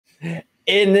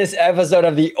In this episode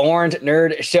of the Orange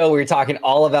Nerd Show, we're talking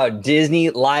all about Disney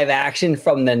live action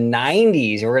from the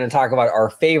 90s. We're going to talk about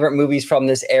our favorite movies from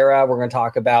this era. We're going to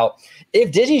talk about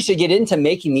if Disney should get into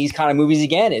making these kind of movies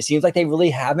again. It seems like they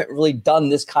really haven't really done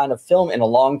this kind of film in a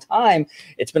long time.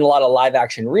 It's been a lot of live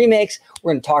action remakes.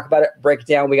 We're going to talk about it, break it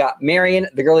down. We got Marianne,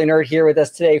 the Girly Nerd, here with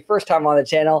us today. First time on the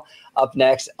channel. Up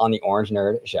next on the Orange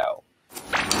Nerd Show.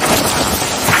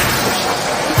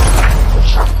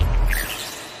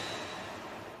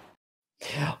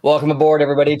 Welcome aboard,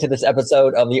 everybody, to this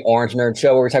episode of the Orange Nerd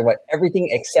Show, where we're talking about everything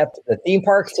except the theme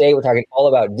parks. Today, we're talking all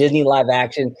about Disney live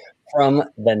action from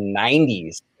the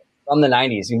 90s. From the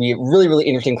 90s. It's going to be a really, really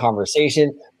interesting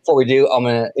conversation. Before we do, I'm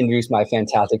going to introduce my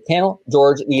fantastic panel.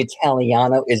 George the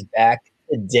Italiano is back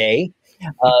today.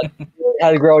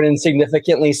 Has grown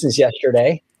insignificantly since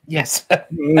yesterday. Yes.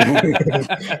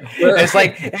 It's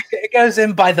like it goes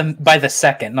in by the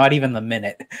second, not even the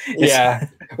minute. Yeah.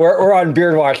 We're on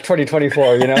Beard Watch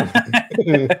 2024, you know.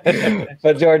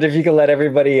 But George, if you could let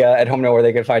everybody at home know where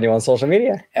they can find you on social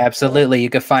media. Absolutely. You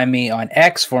can find me on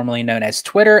X, formerly known as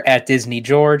Twitter, at Disney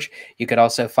George. You could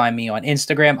also find me on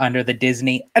Instagram under the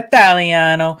Disney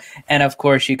Italiano. And of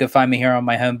course, you can find me here on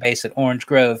my home base at Orange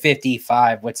Grove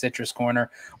 55 with Citrus Corner,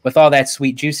 with all that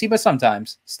sweet, juicy, but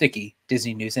sometimes sticky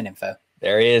Disney news and info.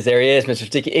 There he is, Mr.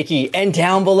 Sticky Icky. And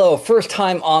down below, first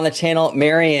time on the channel,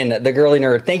 Marianne, the Girly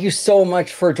Nerd. Thank you so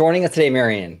much for joining us today,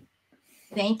 Marianne.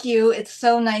 Thank you. It's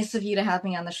so nice of you to have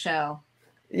me on the show.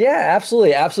 Yeah,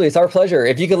 absolutely. Absolutely. It's our pleasure.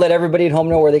 If you could let everybody at home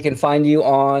know where they can find you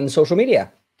on social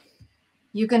media.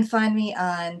 You can find me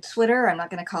on Twitter. I'm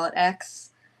not going to call it X,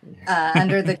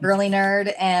 under the Girly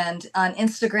Nerd, and on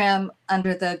Instagram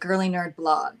under the Girly Nerd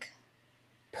blog.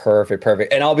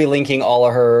 Perfect. And I'll be linking all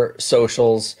of her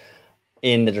socials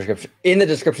in the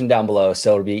description down below,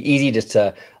 so it'll be easy just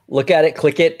to look at it,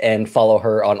 click it, and follow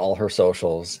her on all her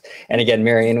socials. And again,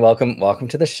 Marianne, welcome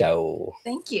to the show.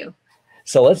 Thank you.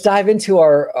 So let's dive into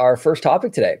our first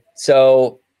topic today.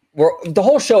 So the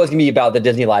whole show is gonna be about the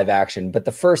Disney live action, but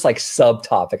the first like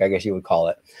subtopic, I guess you would call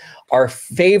it, our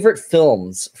favorite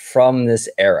films from this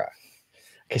era.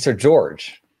 Okay, so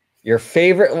George, your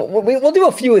favorite, we'll do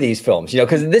a few of these films,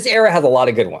 because this era has a lot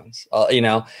of good ones,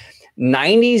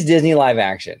 90s Disney live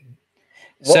action.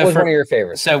 What was one of your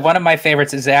favorites? So one of my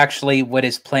favorites is actually what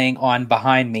is playing on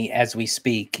behind me as we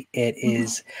speak. It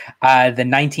is the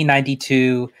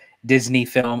 1992 Disney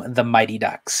film, The Mighty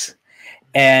Ducks.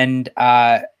 And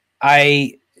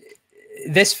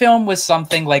this film was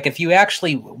something like, if you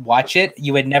actually watch it,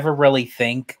 you would never really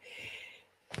think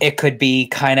it could be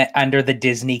kind of under the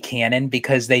Disney canon,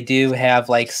 because they do have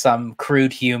like some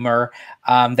crude humor.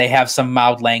 They have some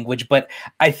mild language, but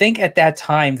I think at that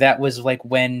time that was like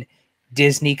when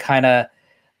Disney kind of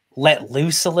let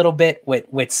loose a little bit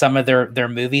with some of their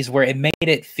movies, where it made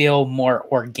it feel more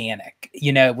organic.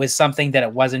 It was something that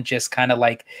it wasn't just kind of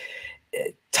like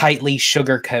tightly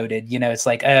sugar coated. It's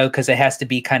like, oh, because it has to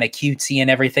be kind of cutesy and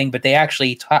everything, but they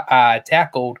actually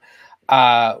tackled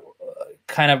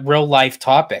kind of real life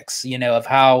topics, of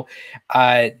how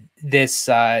this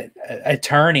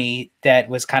attorney that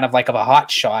was kind of like a hot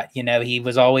shot, he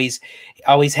was always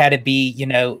had to be,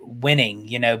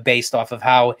 winning, based off of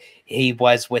how he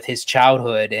was with his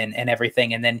childhood and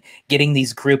everything. And then getting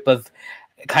these group of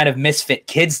kind of misfit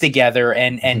kids together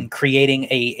and creating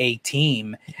a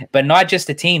team, but not just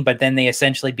a team, but then they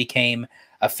essentially became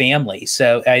a family.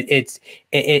 So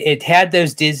it had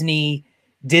those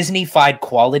Disney-fied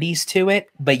qualities to it,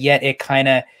 but yet it kind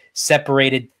of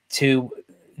separated to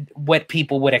what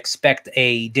people would expect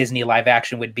a Disney live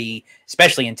action would be,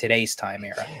 especially in today's time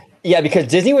era. Yeah, because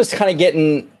Disney was kind of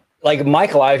getting, like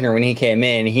Michael Eisner, when he came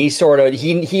in,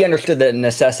 he understood the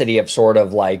necessity of sort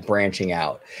of like branching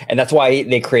out. And that's why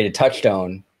they created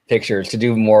Touchstone Pictures to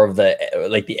do more of the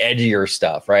edgier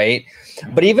stuff, right?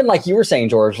 But even like you were saying,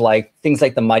 George, like things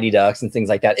like the Mighty Ducks and things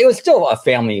like that, it was still a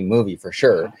family movie for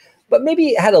sure. But maybe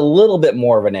it had a little bit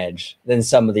more of an edge than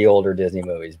some of the older Disney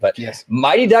movies. But yes,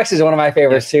 Mighty Ducks is one of my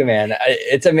favorites too, man.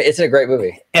 It's a great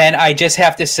movie. And I just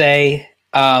have to say,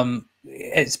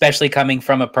 especially coming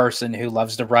from a person who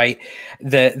loves to write,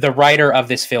 the writer of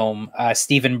this film,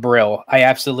 Stephen Brill, I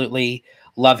absolutely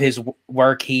love his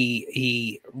work.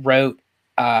 He wrote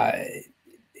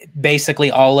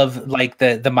basically all of like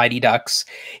the Mighty Ducks.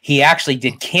 He actually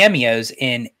did cameos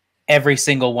in every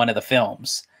single one of the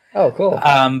films. Oh, cool.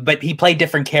 But he played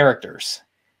different characters,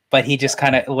 but he just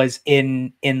kind of was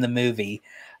in the movie.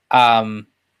 So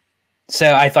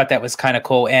I thought that was kind of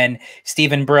cool. And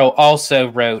Stephen Brill also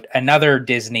wrote another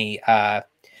Disney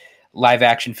live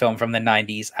action film from the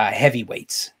 90s,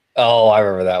 Heavyweights. Oh, I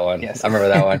remember that one. Yes. I remember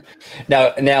that one.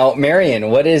 Now, Marianne,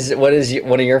 what is one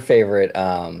of your favorite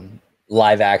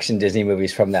live action Disney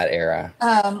movies from that era?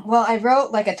 Well, I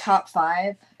wrote like a top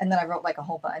 5, and then I wrote like a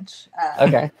whole bunch.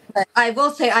 Okay. But I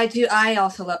will say I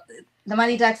also love the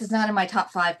Mighty Ducks. Is not in my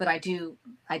top 5, but I do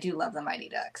love the Mighty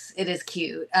Ducks. It is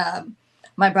cute.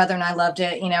 My brother and I loved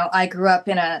it. You know, I grew up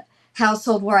in a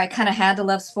household where I kind of had to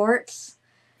love sports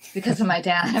because of my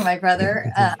dad and my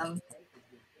brother.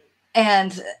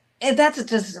 And that's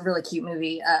just a really cute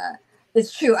movie.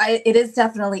 It's true. It is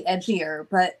definitely edgier,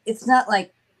 but it's not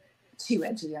like too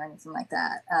edgy or anything like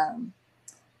that.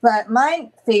 But my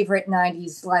favorite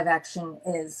 90s live action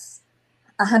is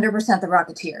 100% The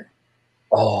Rocketeer.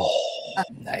 Oh,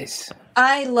 Nice.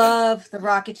 I love The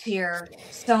Rocketeer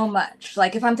so much.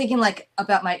 Like if I'm thinking like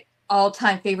about my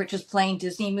all-time favorite just plain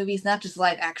Disney movies, not just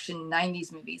live action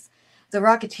 90s movies, The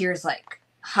Rocketeer is like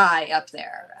high up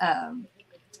there.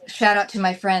 Shout out to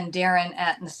my friend Darren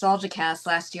at Nostalgia Cast.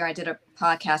 Last year I did a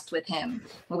podcast with him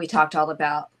where we talked all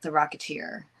about The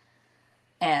Rocketeer.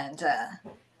 And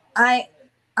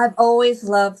I've always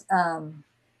loved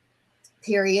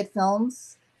period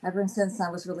films ever since I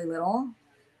was really little.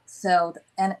 So,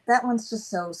 and that one's just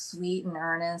so sweet and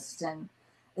earnest, and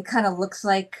it kind of looks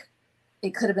like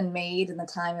it could have been made in the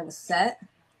time it was set.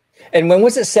 and when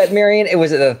was it set, Marianne? It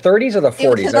was in the 30s or the 40s? It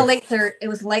was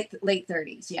in the late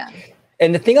 30s, yeah.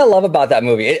 And the thing I love about that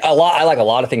movie, I like a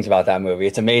lot of things about that movie.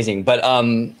 It's amazing, but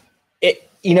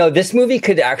this movie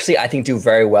could actually, I think, do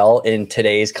very well in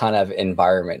today's kind of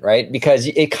environment, right? Because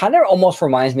it kind of almost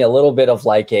reminds me a little bit of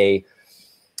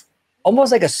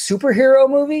almost like a superhero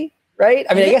movie, right?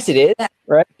 I mean, I guess it is,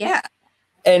 right? Yeah.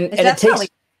 And it takes,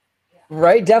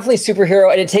 right, definitely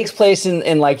superhero, and it takes place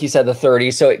in like you said, the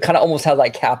 30s, so it kind of almost has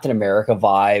like Captain America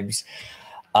vibes.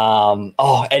 And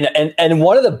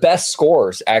one of the best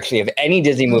scores actually of any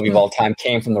Disney movie of all time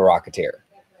came from The Rocketeer.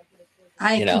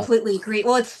 I completely agree.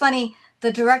 Well, it's funny.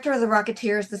 The director of The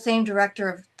Rocketeer is the same director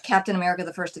of Captain America: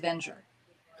 The First Avenger.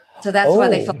 So that's why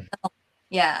they filmed.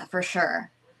 Yeah, for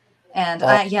sure. And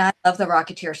I love The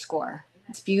Rocketeer score.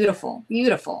 It's beautiful,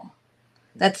 beautiful.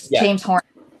 That's James Horner.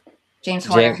 James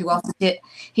Horner, who also did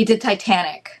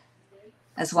Titanic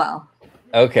as well.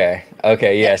 Okay.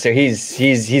 Yeah. So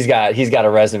he's got a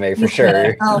resume for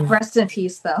sure. Oh, rest in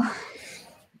peace, though.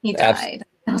 He died.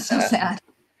 That was so sad.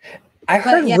 I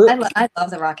heard. I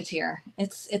love The Rocketeer.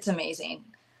 It's amazing.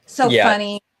 So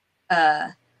funny.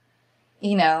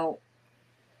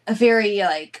 A very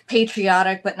like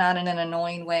patriotic, but not in an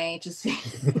annoying way. Just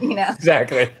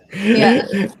Exactly.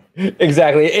 Yeah.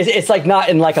 Exactly. It's like not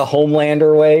in like a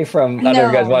Homelander way from I don't know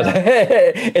if you guys watch.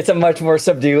 It's a much more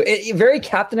subdued, very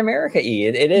Captain America-y.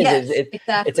 It is. Yes,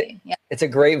 exactly. It's a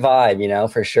great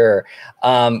vibe, for sure.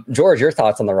 George, your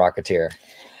thoughts on The Rocketeer?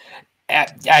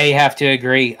 I have to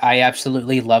agree. I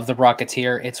absolutely love The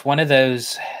Rocketeer. It's one of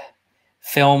those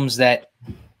films that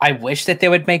I wish that they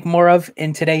would make more of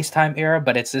in today's time era,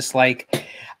 but it's just like,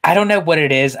 I don't know what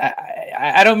it is.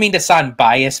 I don't mean to sound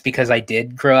biased because I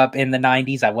did grow up in the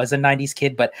 90s. I was a 90s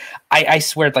kid, but I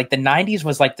swear like the 90s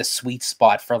was like the sweet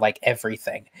spot for like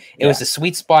everything. It was the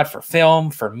sweet spot for film,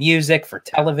 for music, for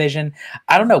television.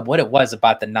 I don't know what it was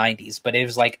about the 90s, but it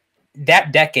was like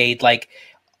that decade, like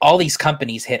all these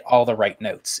companies hit all the right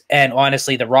notes. And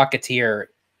honestly, The Rocketeer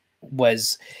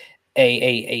was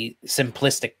a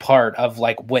simplistic part of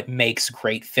like what makes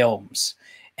great films,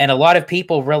 and a lot of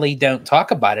people really don't talk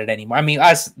about it anymore. I mean,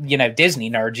 us, Disney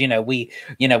nerds,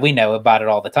 we know about it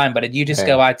all the time, but you just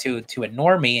go out to a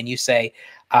normie and you say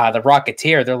The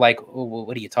Rocketeer, they're like,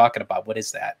 what are you talking about? What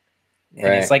is that?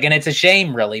 And it's like, and it's a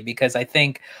shame really, because I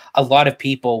think a lot of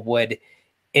people would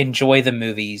enjoy the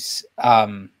movies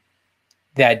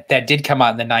that did come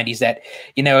out in the 90s that,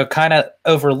 are kind of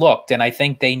overlooked. And I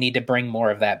think they need to bring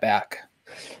more of that back.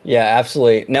 Yeah,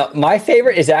 absolutely. Now, my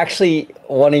favorite is actually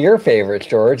one of your favorites,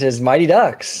 George, is Mighty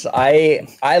Ducks. I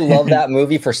love that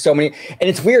movie for so many. And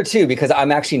it's weird, too, because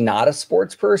I'm actually not a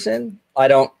sports person. I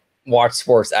don't watch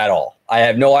sports at all. I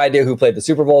have no idea who played the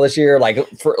Super Bowl this year. I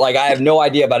have no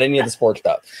idea about any of the sports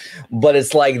stuff. But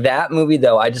it's like that movie,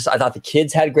 though. I thought the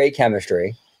kids had great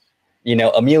chemistry.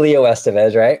 Emilio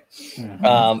Estevez, right?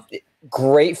 Mm-hmm.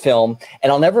 Great film.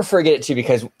 And I'll never forget it too,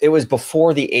 because it was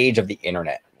before the age of the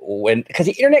internet, because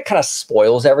the internet kind of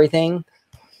spoils everything.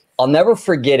 I'll never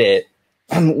forget it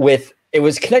it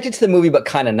was connected to the movie, but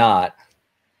kind of not.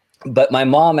 But my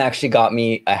mom actually got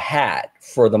me a hat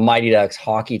for the Mighty Ducks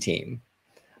hockey team.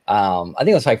 I think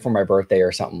it was like for my birthday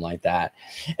or something like that.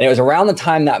 And it was around the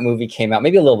time that movie came out,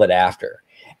 maybe a little bit after.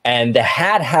 and the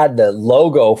hat had the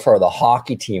logo for the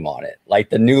hockey team on it, like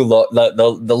the new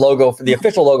the logo for the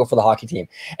official logo for the hockey team.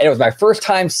 And it was my first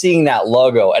time seeing that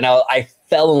logo, and I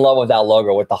fell in love with that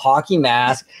logo, with the hockey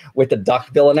mask, with the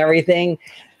duck bill and everything.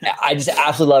 I just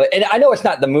absolutely love it. And I know it's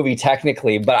not the movie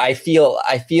technically, but I feel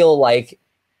like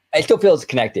I still feel it's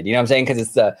connected. You know what I'm saying? Because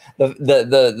it's the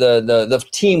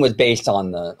team was based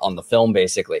on the film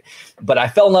basically. But I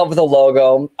fell in love with the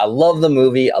logo. I love the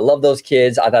movie. I love those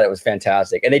kids. I thought it was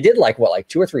fantastic. And they did like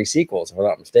 2 or 3 sequels, if I'm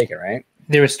not mistaken, right?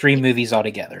 There was 3 movies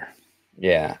altogether.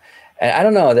 Yeah. And I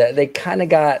don't know, they kind of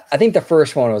got, I think the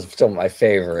first one was still my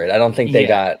favorite. I don't think they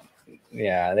got,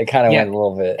 they kind of went a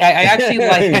little bit. I actually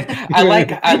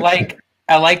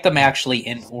I like them actually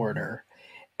in order.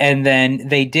 And then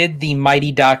they did the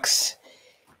Mighty Ducks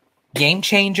Game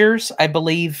Changers. I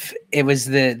believe it was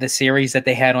the series that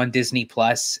they had on Disney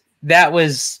Plus. It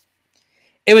was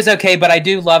okay, but I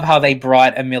do love how they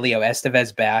brought Emilio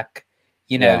Estevez back,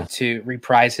 to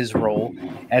reprise his role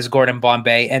as Gordon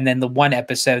Bombay. And then the one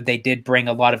episode, they did bring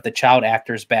a lot of the child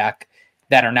actors back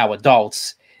that are now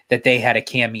adults, that they had a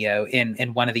cameo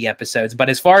in one of the episodes. But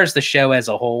as far as the show as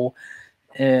a whole,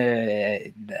 no.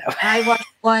 I watched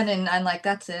one and I'm like,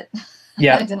 that's it.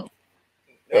 Yeah.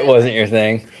 It wasn't your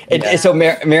thing. So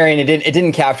Marianne, it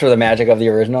didn't capture the magic of the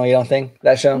original, you don't think,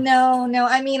 that show? No.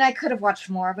 I mean, I could have watched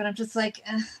more, but I'm just like,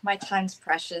 my time's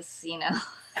precious,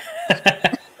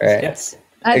 Right. Yes.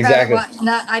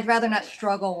 I'd rather not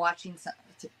struggle watching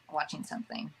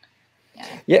something.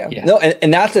 Yeah. No,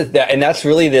 and that's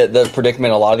really the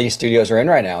predicament a lot of these studios are in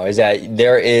right now, is that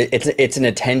it's an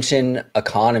attention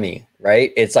economy,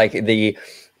 right? It's like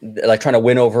trying to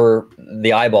win over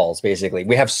the eyeballs, basically.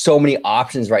 We have so many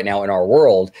options right now in our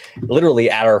world,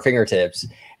 literally at our fingertips.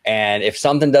 And if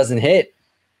something doesn't hit,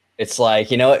 it's like,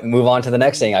 move on to the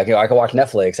next thing. I could watch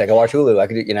Netflix. I could watch Hulu. I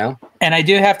could, And I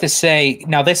do have to say,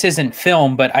 now this isn't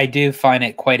film, but I do find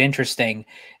it quite interesting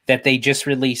that they just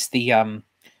released the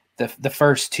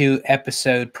first 2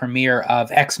 episode premiere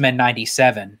of X-Men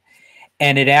 97.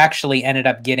 And it actually ended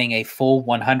up getting a full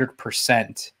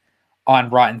 100%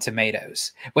 on Rotten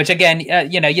Tomatoes, which again,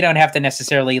 you don't have to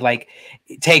necessarily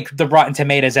take the Rotten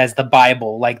Tomatoes as the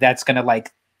Bible. Like that's going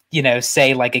to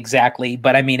say exactly,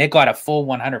 but I mean, it got a full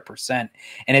 100%,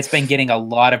 and it's been getting a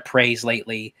lot of praise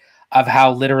lately of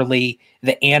how literally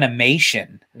the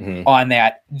animation on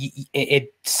that,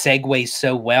 it segues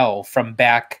so well from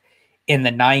back in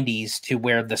the 90s to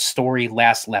where the story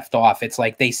last left off. It's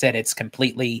like they said, it's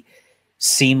completely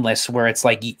seamless, where it's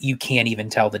like you can't even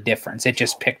tell the difference. It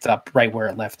just picked up right where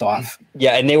it left off.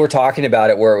 Yeah, and they were talking about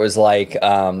it where it was like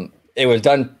it was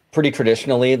done pretty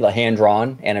traditionally, the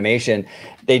hand-drawn animation.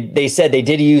 They said they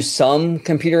did use some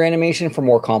computer animation for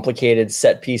more complicated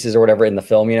set pieces or whatever in the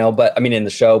film, but I mean in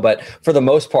the show, but for the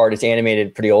most part it's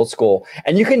animated pretty old school.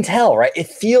 And you can tell, right? It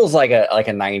feels like a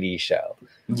 90s show.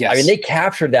 Yes. I mean, they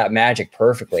captured that magic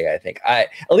perfectly, I think. At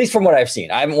least from what I've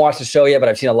seen. I haven't watched the show yet, but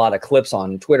I've seen a lot of clips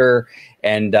on Twitter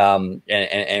and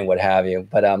what have you.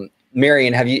 But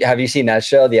Marianne, have you seen that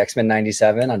show, the X-Men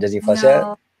 97 on Disney Plus yet?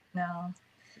 No.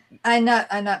 I'm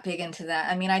not big into that.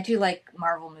 I mean, I do like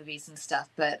Marvel movies and stuff,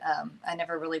 but I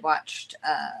never really watched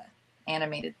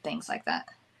animated things like that.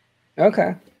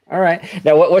 Okay. All right.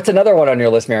 Now, what's another one on your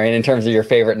list, Marianne, in terms of your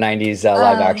favorite 90s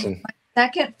live action? My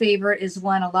second favorite is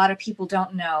one a lot of people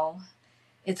don't know.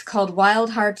 It's called Wild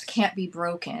Hearts Can't Be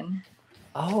Broken.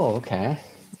 Oh, okay.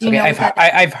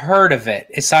 I've heard of it.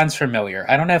 It sounds familiar.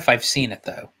 I don't know if I've seen it,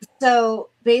 though. So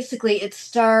basically, it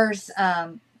stars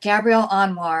Gabrielle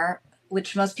Anwar,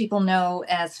 which most people know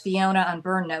as Fiona on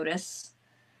Burn Notice,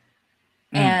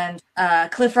 and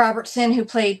Cliff Robertson, who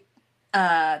played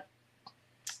Uncle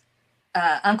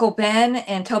Ben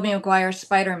and Tobey Maguire's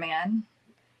Spider-Man.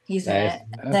 He's in it.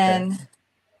 Okay. Then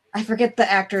I forget the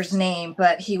actor's name,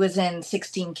 but he was in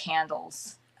 16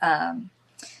 Candles.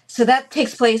 So that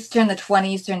takes place during the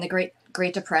 1920s, during the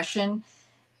Great Depression.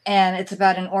 And it's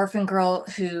about an orphan girl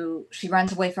who she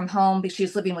runs away from home because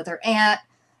she's living with her aunt,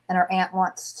 and her aunt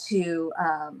wants to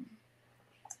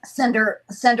send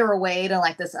her away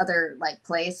to this other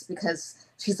place because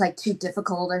she's too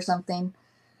difficult or something.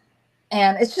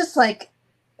 And it's just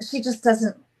she just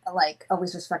doesn't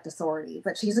always respect authority,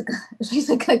 but she's a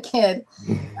good kid.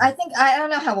 I don't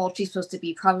know how old she's supposed to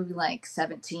be, probably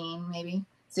 17, maybe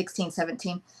 16,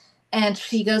 17. And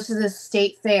she goes to this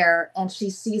state fair and she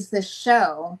sees this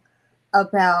show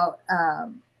about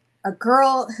a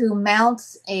girl who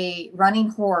mounts a running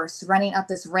horse running up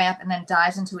this ramp and then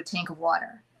dives into a tank of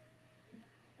water.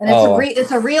 And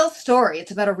it's a real story.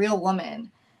 It's about a real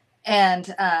woman.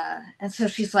 And so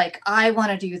she's like, I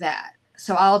want to do that.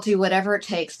 So I'll do whatever it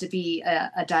takes to be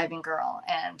a diving girl.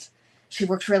 And she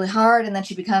works really hard, and then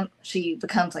she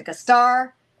becomes like a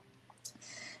star.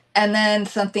 And then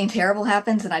something terrible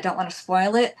happens, and I don't want to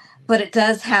spoil it, but it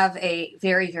does have a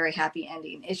very, very happy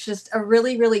ending. It's just a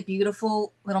really, really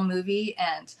beautiful little movie,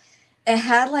 and it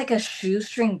had like a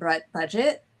shoestring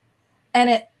budget,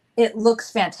 and it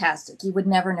looks fantastic. You would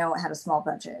never know it had a small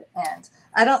budget, and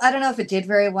I don't know if it did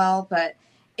very well, but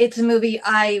it's a movie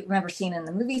I remember seeing in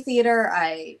the movie theater.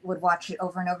 I would watch it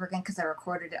over and over again because I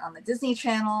recorded it on the Disney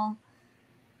Channel.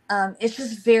 It's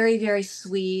just very, very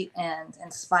sweet and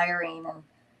inspiring, and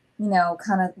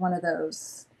kind of one of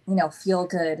those, feel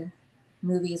good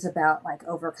movies about like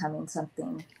overcoming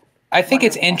something. I think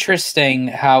it's wonderful. interesting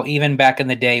how even back in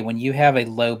the day when you have a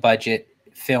low budget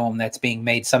film that's being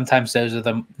made, sometimes those are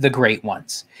the great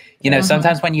ones.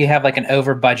 Sometimes when you have like an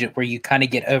over budget where you kind of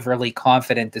get overly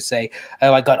confident to say,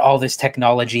 oh, I got all this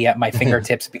technology at my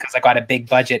fingertips because I got a big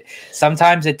budget.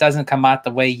 Sometimes it doesn't come out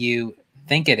the way you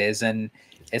think it is. And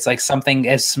it's like something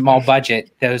as small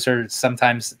budget, those are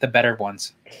sometimes the better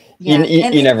ones. Yeah.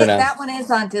 You never know. That one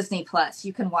is on Disney Plus.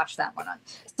 You can watch that one on.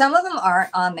 Some of them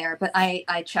aren't on there, but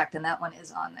I checked, and that one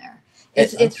is on there.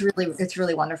 It's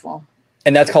really wonderful.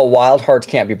 And that's called Wild Hearts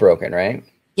Can't Be Broken, right?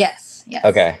 Yes. Yes.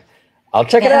 Okay, I'll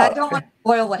check it out. I don't want to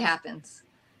spoil what happens.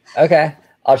 Okay,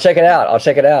 I'll check it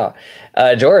out.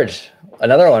 George,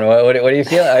 another one. What do you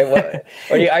feel?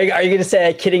 Are you going to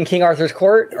say Kidding King Arthur's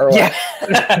Court or what?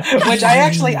 Yeah, which I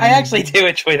actually do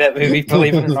enjoy that movie,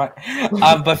 believe it or not.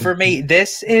 But for me,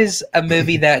 this is a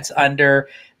movie that's under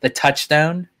the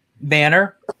Touchstone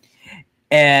banner,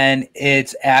 and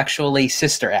it's actually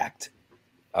Sister Act.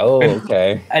 Oh,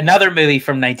 okay. Another movie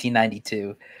from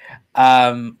 1992,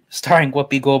 starring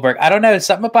Whoopi Goldberg. I don't know,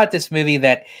 something about this movie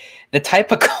that the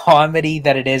type of comedy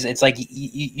that it is, it's like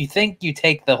you think you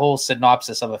take the whole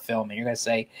synopsis of a film and you're going to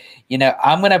say,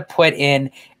 I'm going to put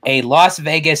in a Las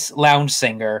Vegas lounge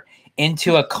singer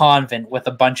into a convent with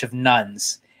a bunch of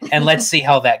nuns, and let's see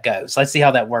how that goes. Let's see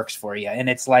how that works for you. And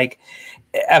it's like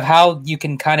of how you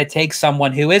can kind of take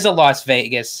someone who is a Las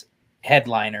Vegas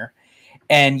headliner,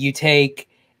 and you take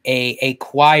a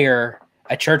choir,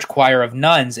 a church choir of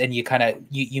nuns, and you kind of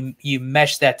you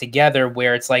mesh that together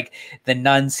where it's like the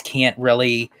nuns can't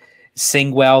really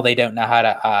sing well. They don't know how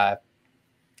to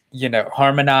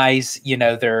harmonize,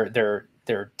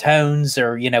 their tones,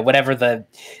 or whatever the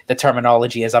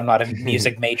terminology is. I'm not a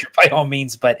music major by all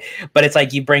means, but it's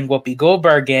like you bring Whoopi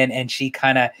Goldberg in, and she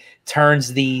kind of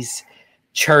turns these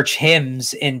church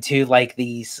hymns into like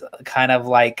these kind of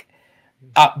like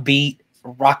upbeat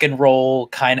rock and roll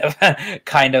kind of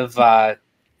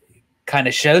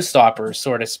showstoppers,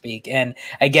 so to speak. And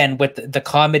again, with the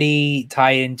comedy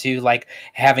tie into like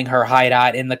having her hide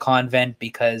out in the convent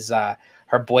because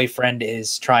her boyfriend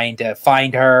is trying to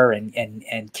find her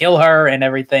and kill her and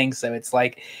everything. So it's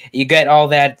like you get all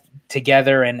that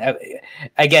together. And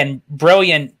again,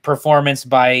 brilliant performance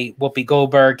by Whoopi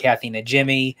Goldberg, Kathy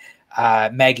Najimy,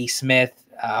 Maggie Smith,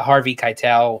 Harvey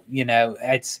Keitel.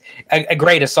 It's a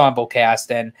great ensemble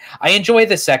cast, and I enjoy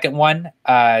the second one,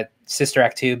 Sister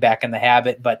Act 2, Back in the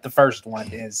Habit, but the first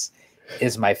one is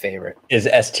my favorite. Is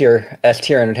S tier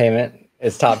entertainment?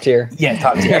 It's top tier. Yeah,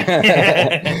 top tier.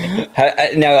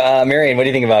 Now, Marianne, what do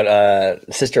you think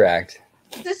about Sister Act?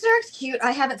 Sister Act's cute.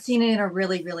 I haven't seen it in a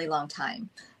really, really long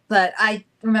time, but I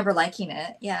remember liking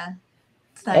it. Yeah,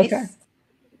 it's nice. Okay.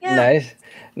 Yeah.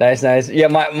 Nice. Yeah,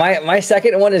 my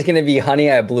second one is going to be Honey,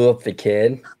 I Blew Up the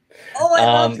Kid. Oh, I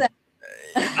love that.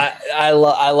 I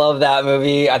love that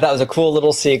movie. I thought it was a cool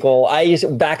little sequel.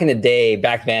 Back in the day,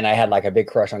 back then, I had like a big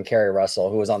crush on Carrie Russell,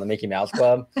 who was on the Mickey Mouse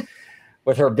Club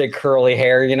with her big curly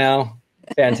hair,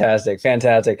 Fantastic.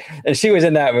 And she was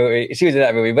in that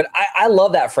movie. But I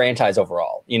love that franchise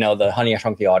overall. The Honey, I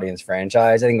Shrunk the Audience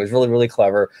franchise. I think it was really, really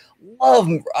clever.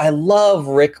 I love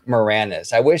Rick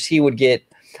Moranis. I wish he would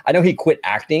I know he quit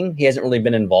acting. He hasn't really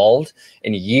been involved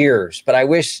in years, but I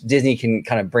wish Disney can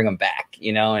kind of bring him back,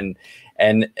 and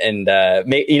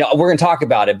we're going to talk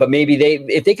about it, but maybe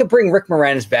if they could bring Rick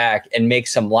Moranis back and make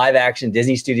some live action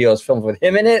Disney Studios films with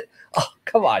him in it. Oh,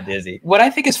 come on, Disney. What I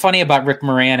think is funny about Rick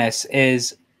Moranis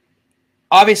is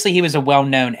obviously he was a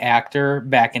well-known actor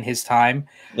back in his time.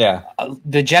 Yeah.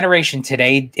 The generation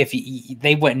today,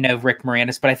 they wouldn't know Rick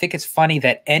Moranis, but I think it's funny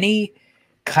that any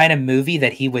kind of movie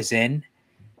that he was in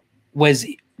was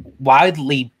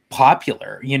widely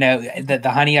popular. The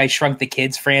Honey, I Shrunk the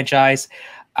Kids franchise,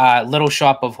 Little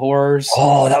Shop of Horrors.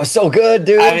 Oh, that was so good,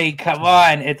 dude. I mean, come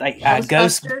on. It's like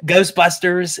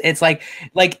Ghostbusters. It's like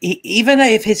even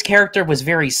if his character was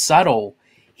very subtle,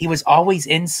 he was always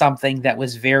in something that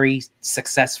was very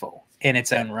successful in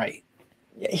its own right.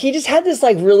 He just had this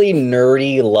like really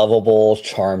nerdy, lovable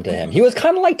charm to him. He was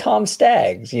kind of like Tom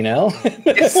Staggs, you know? I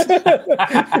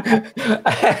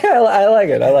like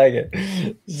it. I like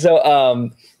it.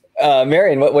 So,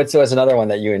 Marianne, what's another one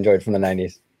that you enjoyed from the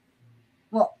 90s?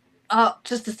 Well,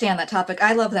 just to stay on that topic,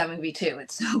 I love that movie too.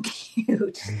 It's so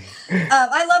cute.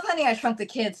 I love Honey, I Shrunk the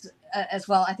Kids as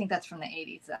well. I think that's from the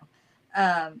 80s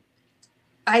though.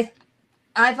 I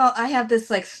have this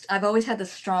like, I've always had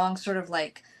this strong sort of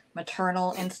like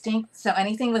maternal instinct. So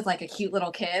anything with like a cute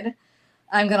little kid,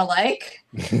 I'm gonna like.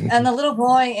 And the little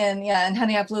boy in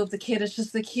Honey, I Blew Up the Kid is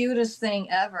just the cutest thing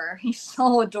ever. He's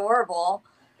so adorable.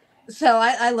 So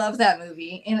I love that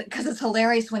movie because it's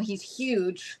hilarious when he's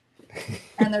huge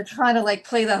and they're trying to like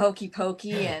play the hokey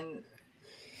pokey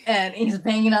and he's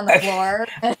banging on the floor.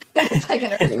 It's like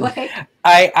an earthquake.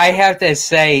 I have to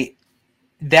say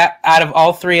that out of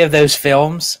all three of those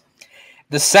films,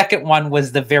 the second one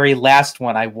was the very last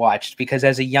one I watched because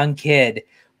as a young kid,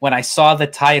 when I saw the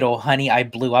title, Honey, I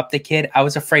Blew Up the Kid, I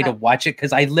was afraid to watch it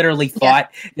because I literally thought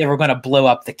they were going to blow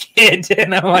up the kid.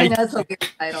 And I'm like, that's a weird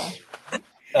title.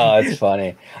 Oh, it's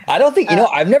funny. I don't think,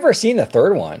 I've never seen the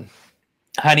third one.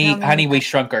 Honey, We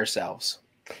Shrunk Ourselves.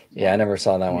 Yeah, I never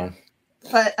saw that one.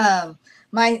 But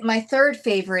my third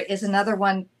favorite is another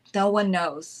one no one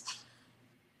knows.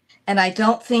 And I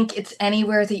don't think it's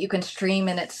anywhere that you can stream,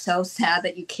 and it's so sad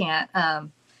that you can't.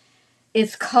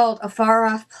 It's called A Far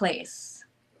Off Place.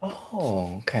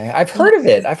 Oh, okay. I've heard of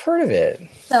it.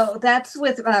 So that's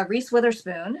with Reese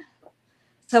Witherspoon.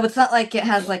 So it's not like it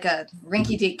has like a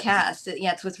rinky-dink cast.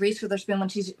 It's with Reese Witherspoon when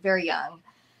she's very young.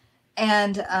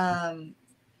 And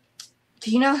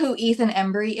do you know who Ethan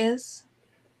Embry is?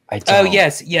 I don't. Oh,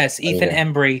 yes, Ethan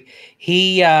Embry.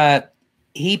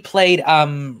 He played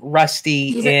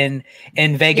Rusty in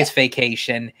Vegas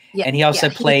Vacation, and he also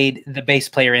played the bass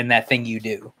player in That Thing You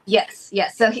Do. Yes.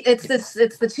 So it's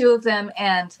the two of them,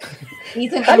 and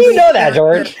Ethan. How do you know that,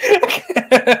 George?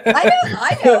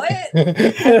 I know it.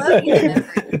 I love Ethan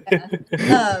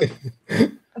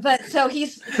Embry. But so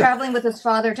he's traveling with his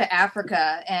father to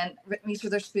Africa, and Reese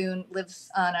Witherspoon lives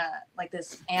on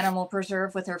this animal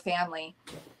preserve with her family.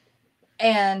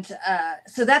 And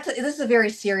so this is a very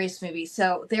serious movie.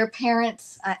 So their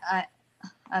parents,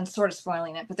 I'm sort of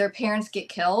spoiling it, but their parents get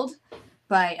killed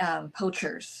by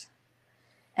poachers.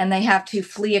 And they have to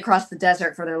flee across the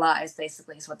desert for their lives,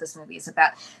 basically, is what this movie is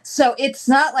about. So it's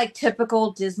not like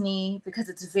typical Disney because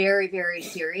it's very, very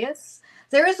serious.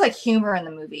 There is like humor in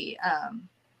the movie,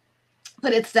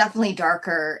 but it's definitely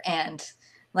darker and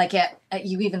like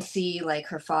you even see like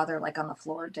her father like on the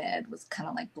floor dead with kind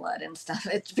of like blood and stuff.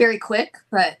 It's very quick,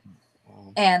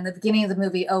 and the beginning of the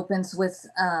movie opens with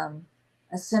a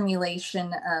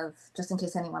simulation of, just in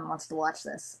case anyone wants to watch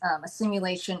this, a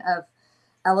simulation of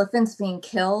elephants being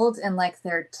killed and like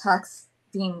their tusks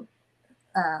being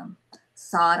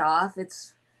sawed off.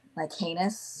 It's like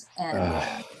heinous and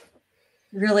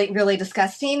really, really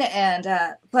disgusting.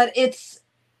 And but it's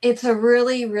a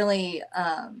really, really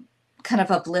kind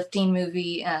of uplifting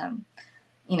movie,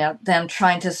 them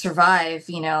trying to survive,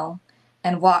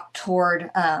 and walk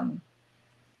toward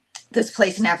this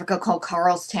place in Africa called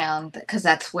Carlstown, because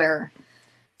that's where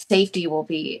safety will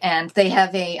be. And they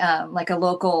have a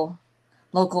local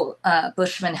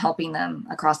bushman helping them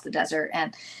across the desert.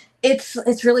 And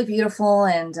it's really beautiful.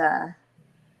 And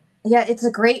it's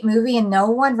a great movie and no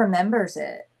one remembers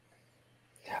it.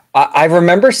 I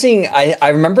remember seeing, I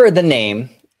remember the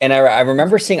name. And I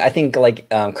remember seeing, I think, like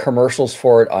commercials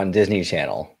for it on Disney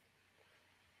Channel.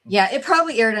 Yeah, it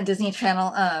probably aired on Disney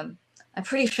Channel. I'm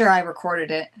pretty sure I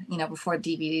recorded it, before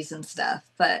DVDs and stuff.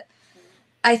 But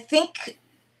I think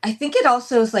it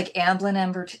also is like Amblin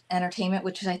Entertainment,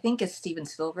 which I think is Steven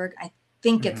Spielberg. I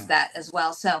think it's that as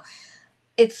well. So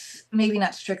it's maybe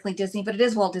not strictly Disney, but it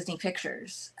is Walt Disney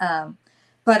Pictures.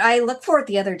 But I looked for it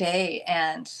the other day,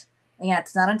 and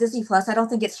it's not on Disney Plus. I don't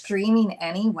think it's streaming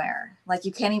anywhere. Like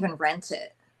you can't even rent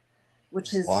it,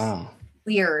 which is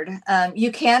weird.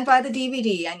 You can buy the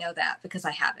DVD. I know that because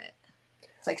I have it.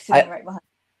 It's like sitting right behind.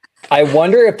 I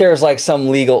wonder if there's like some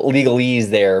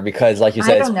legalese there because, like you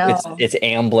said, it's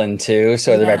Amblin too.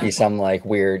 So there might be some like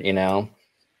weird,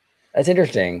 That's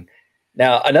interesting.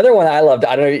 Now another one I loved.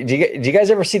 I don't know. Do you guys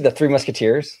ever see The Three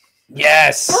Musketeers?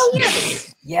 Yes. Oh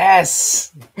yes.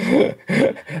 Yes.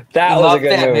 That was a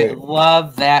good movie.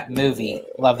 Love that movie.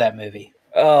 Love that movie.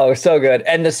 Oh, so good.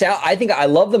 And the sound, I think I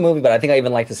love the movie, but I think I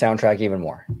even like the soundtrack even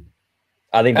more.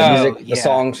 I think the music, the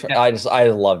songs, I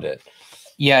loved it.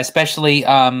 Yeah, especially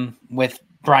with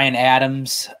Bryan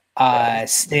Adams,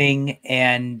 Sting,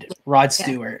 and Rod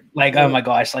Stewart. Like, oh my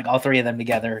gosh, like all three of them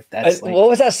together. That's what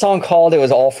was that song called? It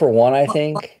was All for One, I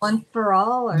think. One for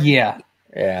All? Or? Yeah.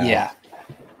 Yeah.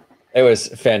 It was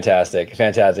fantastic.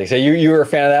 Fantastic. So you were a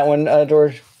fan of that one,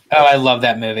 George? Oh, I love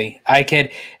that movie. I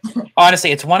could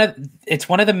honestly, it's one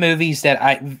of the movies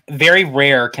that very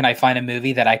rare can I find a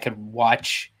movie that I could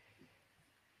watch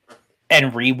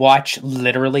and rewatch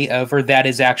literally over. That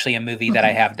is actually a movie that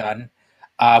I have done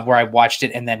where I watched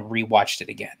it and then rewatched it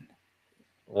again.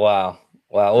 Wow.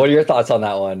 Wow. What are your thoughts on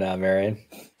that one, Marianne?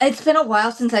 It's been a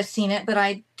while since I've seen it, but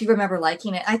I do remember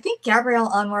liking it. I think Gabrielle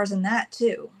Anwar's in that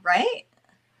too, right?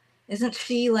 Isn't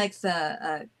she like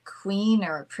the queen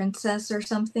or a princess or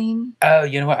something? Oh,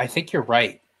 you know what? I think you're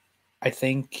right. I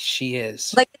think she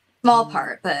is. Like a small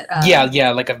part, but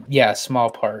yeah, small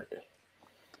part.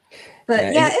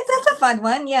 But yeah, that's a fun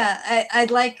one. Yeah, I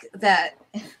like that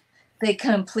they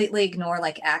completely ignore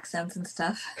like accents and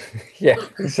stuff. Yeah,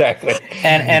 exactly.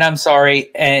 And I'm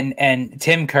sorry, and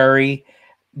Tim Curry,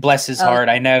 bless his heart.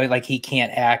 I know like he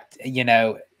can't act,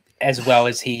 as well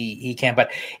as he can,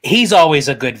 but he's always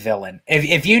a good villain.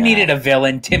 If you needed a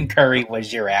villain, Tim Curry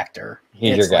was your actor.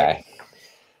 He's your guy.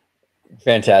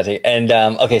 Fantastic. And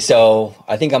okay, so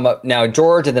I think I'm up now,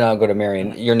 George, and then I'll go to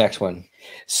Marianne. Your next one.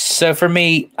 So for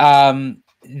me,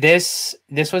 this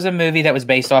was a movie that was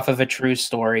based off of a true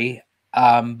story,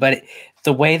 but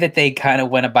the way that they kind of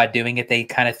went about doing it, they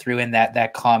kind of threw in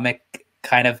that comic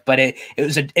kind of, but it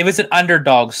was an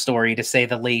underdog story to say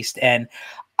the least, and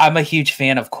I'm a huge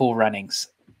fan of Cool Runnings.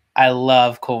 I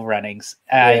love Cool Runnings.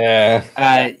 You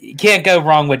can't go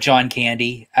wrong with John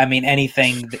Candy. I mean,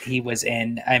 anything that he was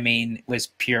in, was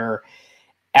pure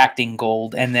acting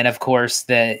gold. And then, of course,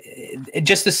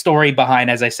 just the story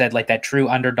behind, as I said, like that true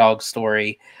underdog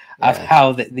story of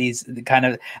how these kind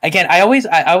of, again, I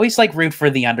always like root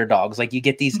for the underdogs. Like you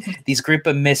get these group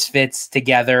of misfits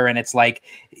together, and it's like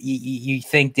you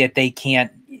think that they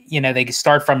can't, they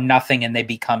start from nothing and they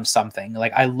become something.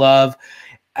 Like I love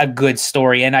a good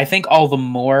story, and I think all the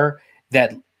more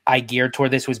that I geared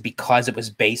toward this was because it was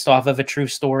based off of a true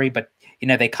story, but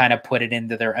they kind of put it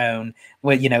into their own,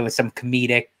 with some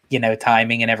comedic,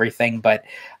 timing and everything. But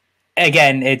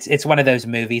again, it's one of those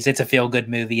movies. It's a feel good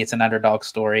movie. It's an underdog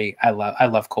story. I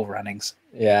love Cool Runnings.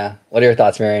 Yeah. What are your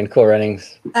thoughts, Marianne? Cool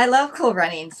Runnings. I love Cool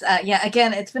Runnings.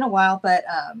 Again, it's been a while, but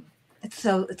it's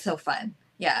so fun.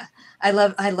 Yeah. I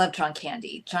love John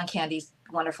Candy. John Candy's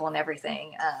wonderful in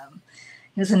everything.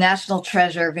 He was a national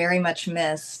treasure, very much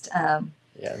missed.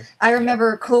 I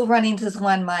remember Cool Runnings is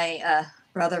one my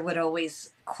brother would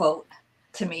always quote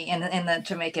to me in the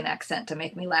Jamaican accent to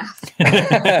make me laugh.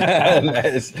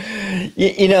 Nice.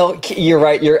 You're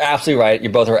right. You're absolutely right. You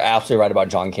both are absolutely right about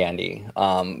John Candy.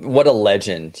 What a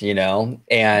legend,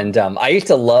 And I used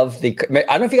to love I don't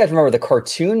know if you guys remember the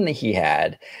cartoon that he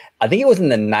had. I think it was in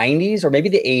the 90s or maybe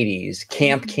the 80s.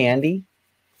 Camp Candy.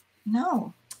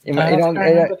 No.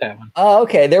 Oh,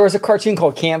 okay. There was a cartoon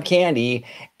called Camp Candy,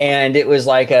 and it was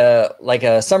like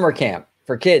a summer camp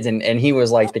for kids, and he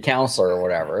was like the counselor or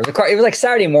whatever. It was like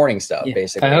Saturday morning stuff,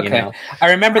 basically. Okay. I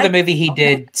remember the movie he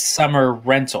did, Summer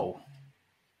Rental.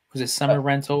 Was it Summer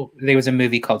Rental? There was a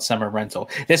movie called Summer Rental.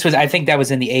 I think that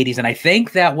was in the 80s, and I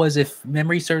think that was, if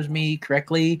memory serves me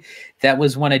correctly, that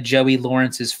was one of Joey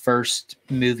Lawrence's first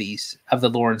movies of the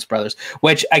Lawrence brothers,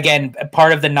 which, again,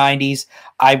 part of the 90s.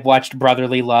 I watched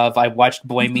Brotherly Love. I watched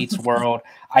Boy Meets World.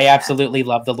 I absolutely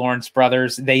love the Lawrence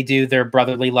brothers. They do their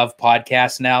Brotherly Love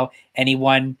podcast now.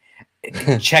 Anyone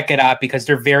check it out, because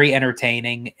they're very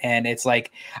entertaining, and it's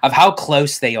like of how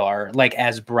close they are, like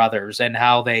as brothers, and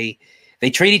how they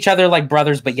treat each other like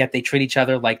brothers, but yet they treat each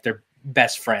other like they're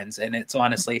best friends. And it's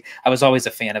honestly, I was always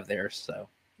a fan of theirs. So,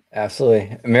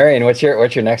 absolutely, Marianne, what's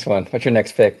your next one? What's your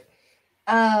next pick?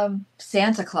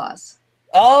 Santa Claus.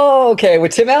 Oh, okay,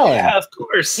 with Tim Allen. Yeah, of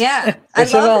course. Yeah, I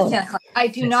love the Santa Claus. I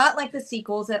do not like the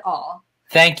sequels at all.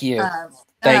 Thank you.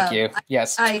 Thank you.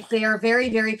 Yes, they are very,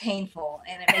 very painful,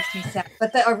 and it makes me sad.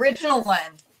 But the original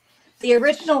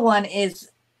one is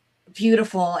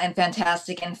beautiful and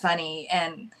fantastic and funny,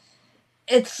 and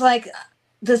it's like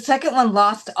the second one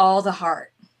lost all the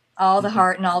heart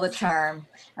and all the charm.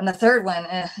 And the third one,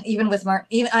 even with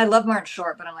Martin, I love Martin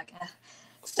Short, but I'm like,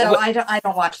 so I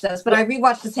don't watch those. But I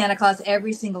rewatch the Santa Claus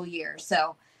every single year.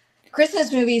 So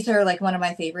Christmas movies are like one of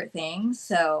my favorite things.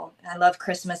 So I love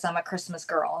Christmas. I'm a Christmas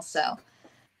girl. So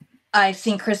I've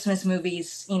seen Christmas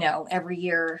movies, every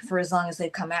year for as long as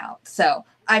they've come out. So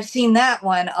I've seen that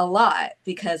one a lot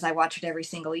because I watch it every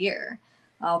single year.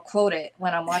 I'll quote it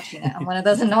when I'm watching it. I'm one of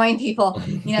those annoying people.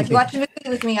 If you watch a movie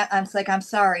with me, I'm like, I'm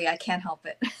sorry, I can't help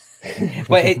it.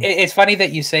 Well, it's funny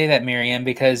that you say that, Marianne,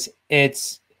 because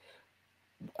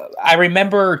I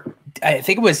remember, I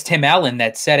think it was Tim Allen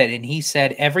that said it, and he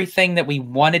said everything that we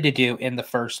wanted to do in the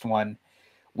first one,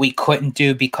 we couldn't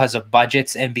do because of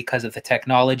budgets and because of the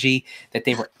technology that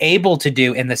they were able to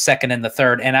do in the second and the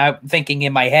third. And I'm thinking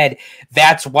in my head,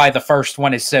 that's why the first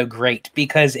one is so great,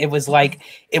 because it was like,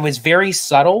 it was very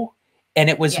subtle and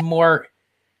it was more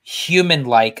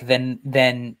human-like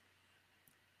than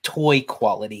toy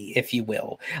quality, if you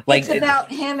will. Like, it's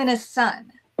about him and his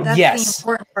son. That's yes, the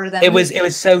important part of that it movie.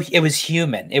 it was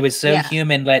human. It was so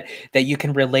human that you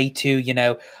can relate to, you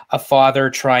know, a father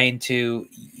trying to,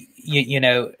 you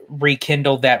know,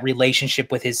 rekindle that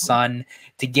relationship with his son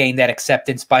to gain that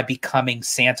acceptance by becoming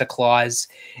Santa Claus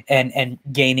and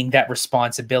gaining that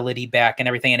responsibility back and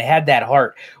everything. And it had that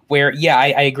heart where, I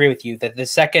agree with you that the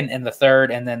second and the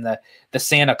third, and then the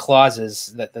Santa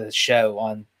Clauses, that the show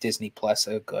on Disney Plus.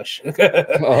 Oh gosh. Is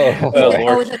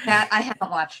it that? I haven't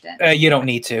watched it. You don't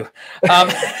need to.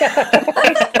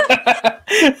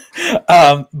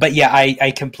 But yeah,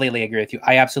 I completely agree with you.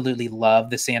 I absolutely love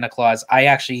the Santa Claus.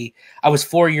 I was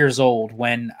 4 years old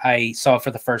when I saw it for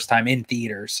the first time in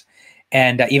theaters.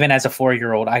 And even as a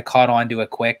 4-year-old, I caught on to it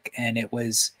quick. And it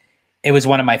was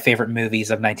one of my favorite movies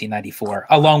of 1994,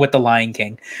 along with The Lion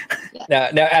King. Now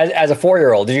as a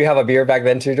 4-year-old, did you have a beard back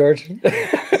then too, George?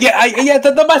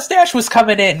 The mustache was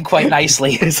coming in quite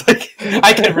nicely. It's like,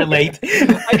 I can relate.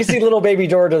 I can see little baby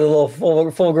George with a little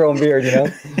full grown beard, you know?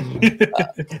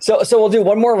 So we'll do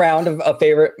one more round of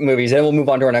favorite movies, and we'll move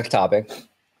on to our next topic.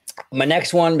 My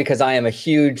next one, because I am a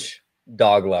huge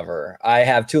dog lover. I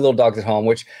have 2 little dogs at home,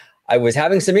 which I was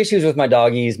having some issues with my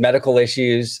doggies, medical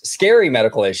issues, scary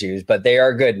medical issues, but they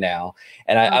are good now.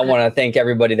 And I want to thank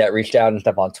everybody that reached out and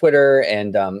stuff on Twitter,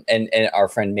 and our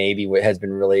friend Maybe has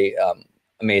been really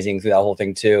amazing through that whole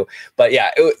thing too. But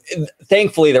yeah,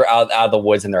 thankfully they're out of the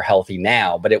woods and they're healthy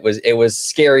now. But it was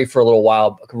scary for a little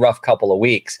while, a rough couple of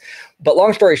weeks. But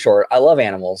long story short, I love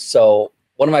animals. So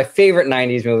one of my favorite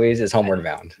 90s movies is Homeward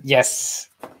Bound. Yes.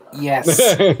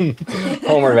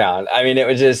 Homeward Bound. I mean,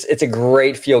 it's a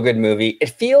great feel-good movie.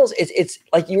 It's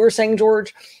like you were saying,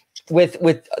 George, with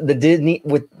the Disney,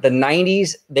 with the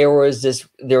 90s, there was this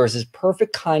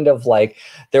perfect kind of like,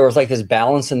 there was like this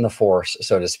balance in the force,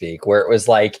 so to speak, where it was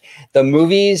like the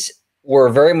movies were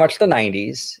very much the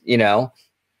 90s, you know,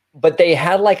 but they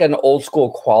had like an old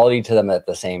school quality to them at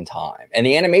the same time. And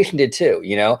the animation did too,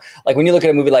 you know, like when you look at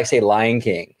a movie like, say, Lion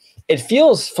King, it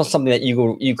feels for something that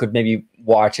you could maybe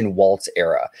watch in Walt's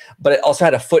era, but it also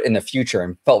had a foot in the future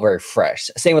and felt very fresh.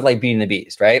 Same with like Beauty and the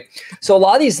Beast, right? So a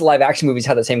lot of these live action movies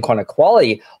had the same kind of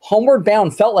quality. Homeward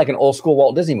Bound felt like an old school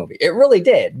Walt Disney movie. It really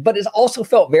did, but it also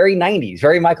felt very 90s,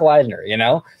 very Michael Eisner, you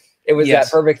know? It was that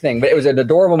perfect thing, but it was an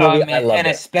adorable movie. I loved it. And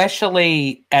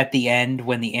especially at the end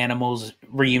when the animals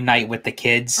reunite with the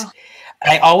kids.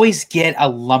 I always get a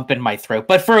lump in my throat,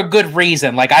 but for a good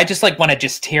reason. Like, I just like want to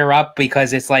just tear up,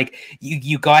 because it's like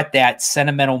you got that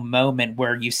sentimental moment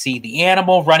where you see the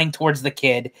animal running towards the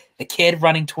kid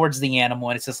running towards the animal,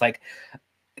 and it's just like,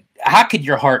 how could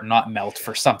your heart not melt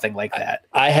for something like that?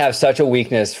 I have such a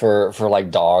weakness for like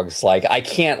dogs. Like, I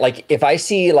can't, like, if I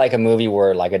see like a movie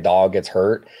where like a dog gets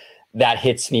hurt, that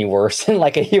hits me worse than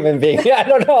like a human being. I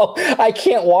don't know. I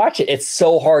can't watch it. It's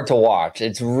so hard to watch.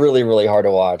 It's really, really hard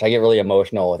to watch. I get really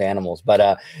emotional with animals.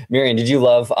 But Marianne, did you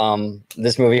love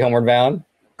this movie, Homeward Bound?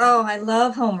 Oh, I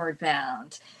love Homeward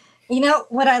Bound. You know,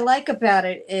 what I like about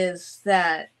it is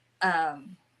that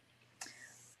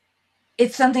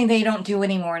it's something they don't do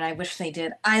anymore, and I wish they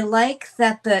did. I like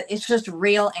that it's just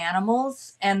real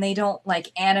animals, and they don't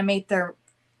like animate their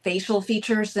facial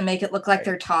features to make it look like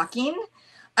they're talking.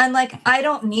 And like, I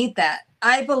don't need that.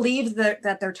 I believe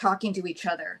that they're talking to each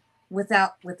other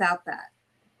without that.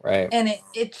 Right. And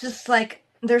it's just like,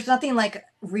 there's nothing like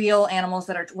real animals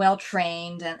that are well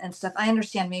trained and stuff. I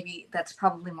understand maybe that's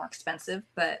probably more expensive,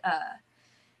 but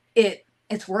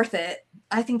it's worth it.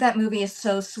 I think that movie is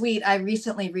so sweet. I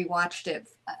recently rewatched it.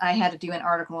 I had to do an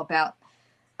article about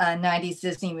 90s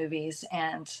Disney movies,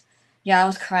 and I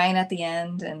was crying at the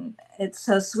end, and it's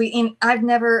so sweet. And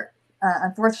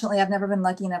unfortunately, I've never been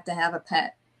lucky enough to have a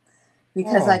pet,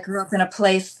 because I grew up in a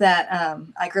place that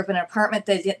I grew up in an apartment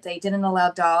that they didn't allow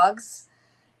dogs,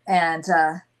 and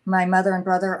my mother and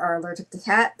brother are allergic to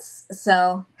cats.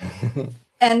 So,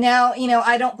 and now,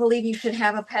 I don't believe you should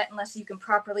have a pet unless you can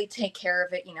properly take care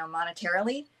of it,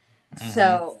 monetarily. Mm-hmm.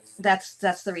 So that's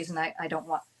the reason I don't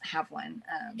have one.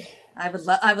 I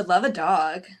would love a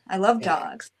dog. I love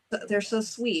dogs. They're so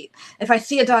sweet. If I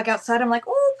see a dog outside, I'm like,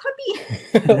 oh,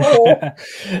 puppy. Oh.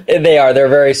 They're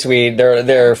very sweet.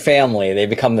 They're family. They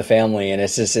become the family. And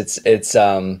it's just, it's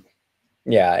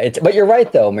Yeah, but you're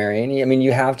right though, Marianne. I mean,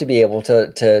 you have to be able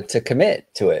to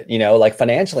commit to it, like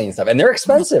financially and stuff. And they're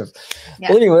expensive. Yeah.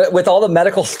 Believe me, with all the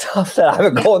medical stuff that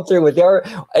I've been going through with it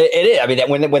is. I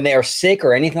mean, when they are sick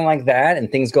or anything like that,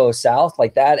 and things go south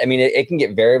like that, I mean, it can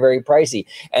get very, very pricey,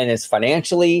 and it's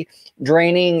financially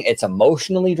draining. It's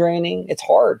emotionally draining. It's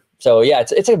hard. So yeah,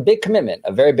 it's a big commitment,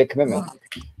 a very big commitment.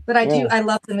 But I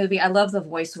love the movie. I love the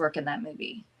voice work in that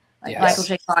movie. Like Michael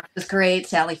J. Fox is great.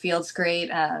 Sally Field's great.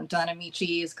 Don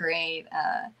Amici is great.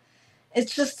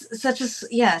 It's just such a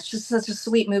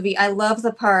sweet movie. I love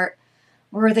the part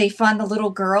where they find the little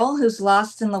girl who's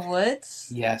lost in the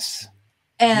woods. Yes.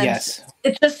 And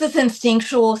it's just this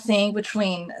instinctual thing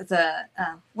between the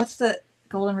what's the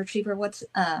golden retriever? What's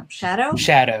Shadow?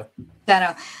 Shadow.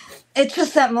 It's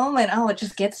just that moment. Oh, it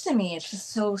just gets to me. It's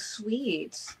just so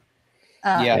sweet.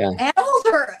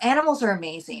 Animals are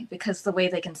amazing because the way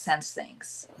they can sense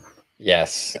things.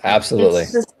 Yes, absolutely.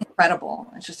 It's just incredible.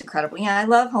 It's just incredible. Yeah, I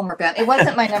love Homeward Bound. It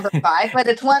wasn't my number 5, but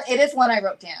it is one I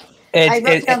wrote down. I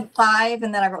wrote down 5,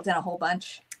 and then I wrote down a whole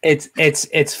bunch.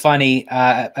 It's funny.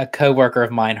 A coworker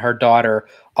of mine, her daughter,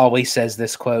 always says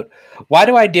this quote: "Why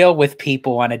do I deal with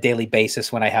people on a daily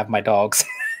basis when I have my dogs?"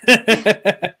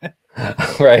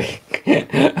 Right.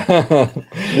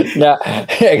 No,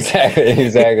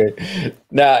 exactly.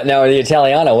 Now the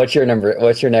Italiano, what's your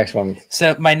next one?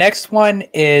 So my next one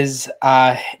is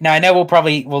now I know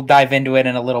we'll dive into it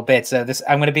in a little bit. So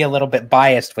I'm going to be a little bit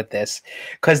biased with this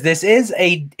because this is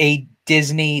a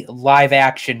Disney live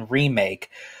action remake,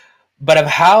 but of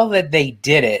how that they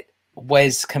did it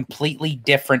was completely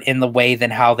different in the way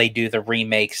than how they do the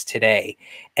remakes today.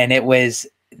 And it was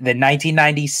the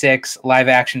 1996 live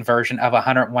action version of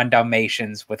 101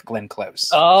 Dalmatians with Glenn Close.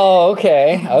 Oh,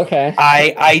 okay.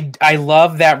 I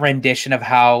love that rendition of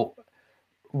how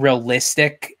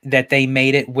realistic that they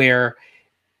made it, where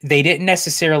they didn't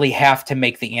necessarily have to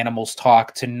make the animals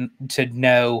talk to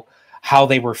know how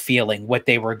they were feeling, what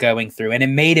they were going through. And it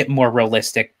made it more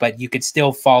realistic, but you could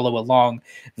still follow along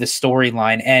the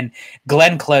storyline. And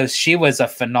Glenn Close, she was a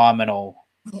phenomenal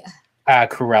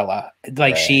Cruella.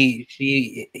 Like she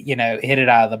hit it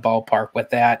out of the ballpark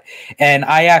with that. And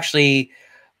I actually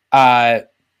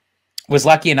was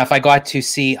lucky enough, I got to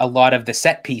see a lot of the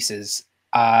set pieces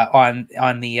on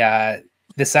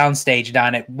the sound stage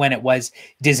down at when it was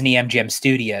Disney MGM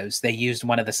Studios. They used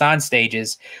one of the sound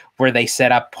stages where they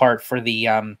set up part for the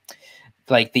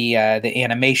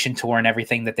animation tour and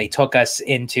everything that they took us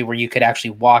into, where you could actually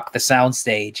walk the sound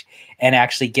stage and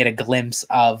actually get a glimpse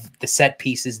of the set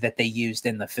pieces that they used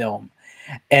in the film.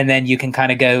 And then you can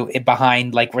kind of go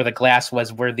behind, like where the glass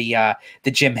was, where the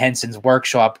Jim Henson's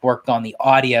workshop worked on the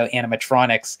audio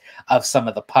animatronics of some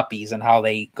of the puppies and how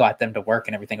they got them to work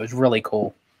and everything. It was really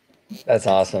cool. That's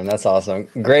awesome.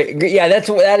 Great. Yeah,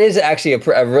 that is actually a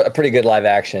pretty good live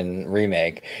action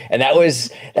remake. And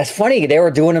that's funny. They were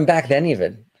doing them back then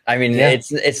even. I mean,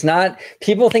 it's not,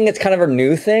 people think it's kind of a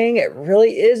new thing. It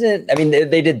really isn't. I mean,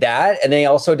 they did that, and they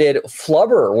also did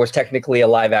Flubber was technically a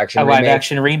live action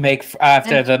remake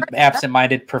after the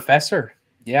Absent-Minded Professor.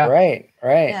 Yeah. Right.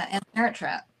 Yeah, and Parent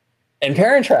Trap.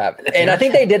 And I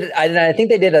think they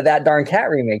did a That Darn Cat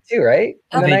remake too, right?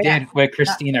 Oh, they did with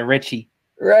Christina Ricci.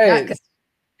 Right.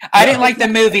 I didn't like the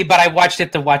movie, but I watched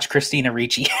it to watch Christina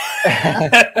Ricci.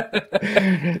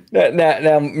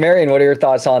 now, Marianne, what are your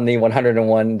thoughts on the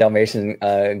 101 Dalmatian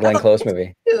Glenn Close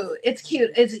movie? It's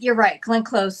cute. You're right. Glenn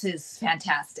Close is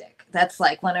fantastic. That's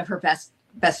like one of her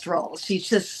best roles. She's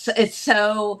just it's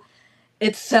so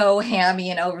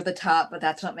hammy and over the top, but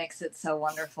that's what makes it so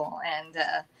wonderful. And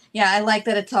I like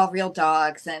that it's all real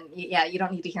dogs, and you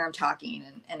don't need to hear them talking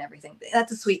and everything.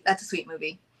 That's a sweet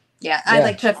movie. Yeah, I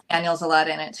like Jeff Daniels a lot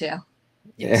in it too.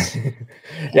 Yes.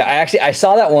 I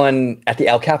saw that one at the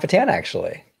El Capitan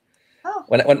actually. Oh.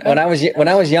 When I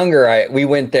was younger, we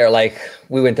went there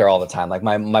all the time. Like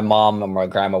my mom and my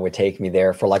grandma would take me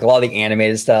there for like a lot of the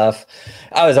animated stuff.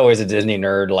 I was always a Disney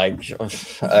nerd,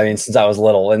 since I was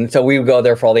little, and so we would go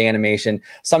there for all the animation.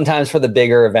 Sometimes for the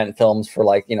bigger event films, for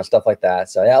stuff like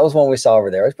that. So that was one we saw over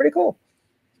there. It was pretty cool.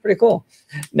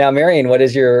 Now, Marianne, what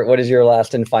is your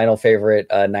last and final favorite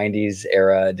 90s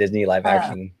era Disney live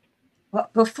action?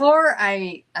 Well, before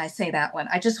I say that one,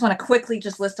 I just want to quickly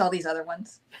just list all these other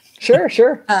ones. Sure.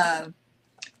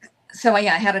 So I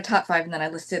had a top 5, and then I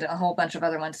listed a whole bunch of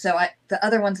other ones. So the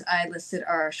other ones I listed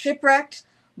are Shipwrecked,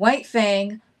 White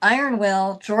Fang, Iron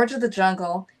Will, George of the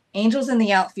Jungle, Angels in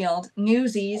the Outfield,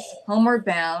 Newsies, Homeward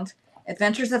Bound,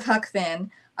 Adventures of Huck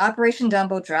Finn, Operation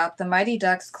Dumbo Drop, The Mighty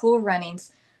Ducks, Cool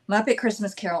Runnings, Muppet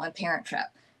Christmas Carol, and Parent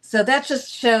Trap. So that just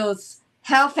shows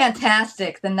how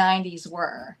fantastic the 90s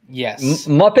were. Yes.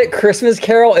 Muppet Christmas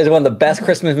Carol is one of the best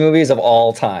Christmas movies of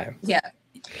all time. Yeah.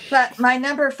 But my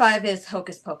number 5 is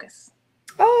Hocus Pocus.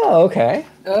 Oh, okay.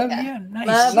 Yeah, nice.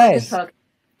 Love Nice. Hocus Pocus.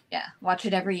 Yeah, watch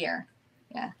it every year.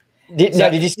 Yeah.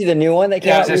 Did you see the new one that came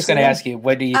Yeah, I out was just going to recently? ask you,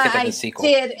 what do you think of the sequel?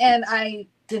 I did, and I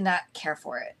did not care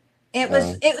for it. It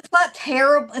was not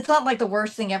terrible. It's not like the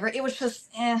worst thing ever. It was just,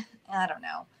 I don't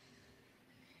know.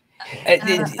 I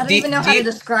don't even know how to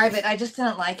describe it. I just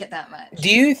didn't like it that much. Do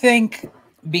you think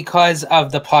because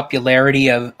of the popularity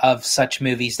of such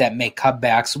movies that make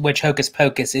comebacks, which Hocus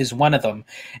Pocus is one of them,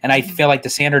 and I feel like the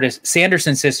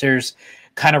Sanderson sisters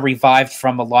kind of revived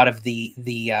from a lot of the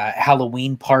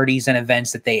Halloween parties and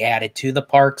events that they added to the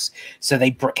parks, so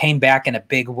they came back in a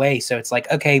big way. So it's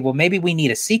like, okay, well, maybe we need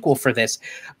a sequel for this.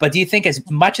 But do you think, as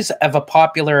much as of a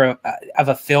popular of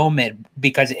a film,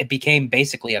 because it became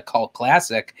basically a cult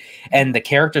classic, and the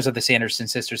characters of the Sanderson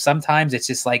sisters, sometimes it's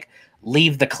just like,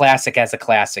 leave the classic as a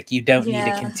classic. You don't need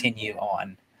to continue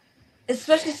on.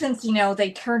 Especially since,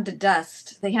 they turned to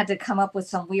dust. They had to come up with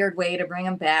some weird way to bring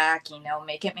them back,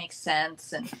 make it make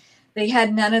sense. And they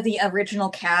had none of the original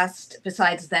cast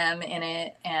besides them in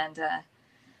it. And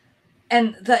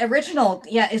the original,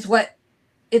 is what,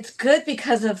 it's good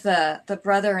because of the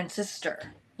brother and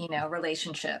sister,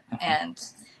 relationship.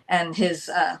 And his,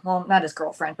 well, not his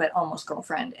girlfriend, but almost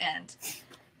girlfriend. And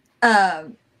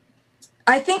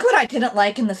I think what I didn't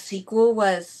like in the sequel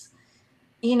was,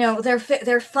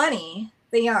 they're funny,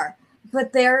 they are,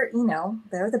 but they're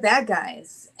the bad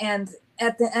guys. And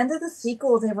at the end of the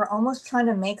sequel, they were almost trying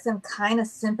to make them kind of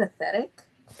sympathetic.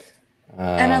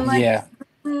 And I'm like,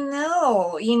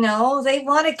 no, they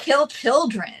want to kill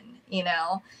children,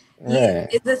 Right.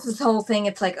 This whole thing.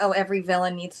 It's like, oh, every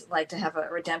villain needs to have a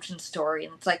redemption story.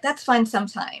 And it's like, that's fine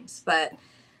sometimes, but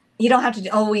you don't have to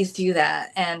always do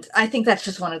that. And I think that's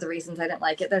just one of the reasons I didn't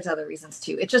like it. There's other reasons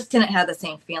too. It just didn't have the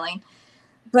same feeling.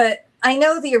 But I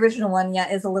know the original one,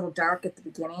 is a little dark at the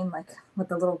beginning, like with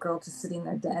the little girl just sitting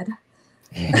there dead.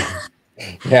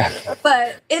 Yeah.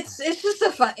 But it's just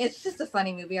a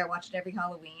funny movie. I watch it every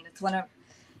Halloween.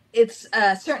 It's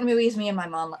certain movies me and my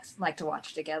mom like to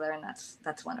watch together, and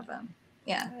that's one of them.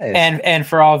 Yeah. And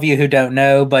for all of you who don't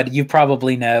know, but you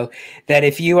probably know, that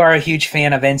if you are a huge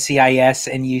fan of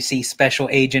NCIS and you see Special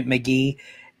Agent McGee,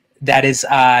 that is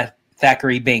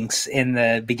Thackeray Binks in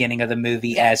the beginning of the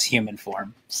movie as human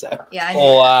form. So yeah.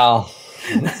 Oh wow.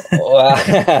 Wow.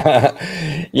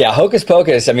 Yeah, Hocus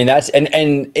Pocus. I mean, that's and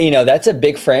that's a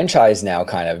big franchise now,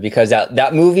 kind of, because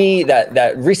that movie,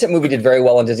 that recent movie did very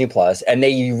well on Disney Plus, and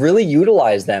they really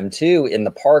utilized them too in the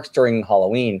parks during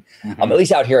Halloween, at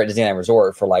least out here at Disneyland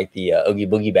Resort for like the Oogie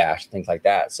Boogie Bash and things like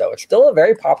that. So it's still a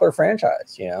very popular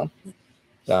franchise,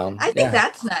 So I think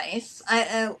that's nice.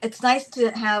 It's nice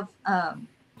to have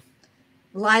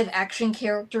live action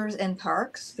characters in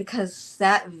parks, because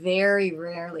that very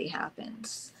rarely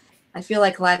happens. I feel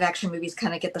like live action movies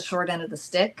kind of get the short end of the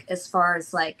stick as far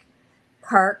as like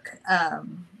park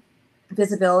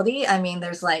visibility. I mean,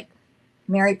 there's like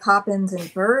Mary Poppins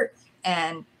and Bert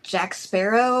and Jack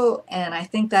Sparrow, and I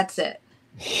think that's it.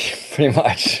 Pretty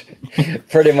much. You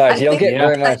don't get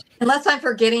very much. Unless I'm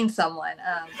forgetting someone.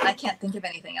 I can't think of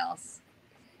anything else.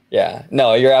 Yeah,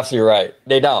 no, you're absolutely right.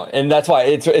 They don't, and that's why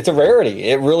it's a rarity.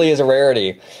 It really is a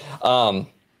rarity.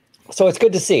 So it's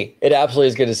good to see. It absolutely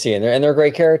is good to see, and they're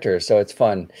great characters. So it's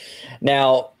fun.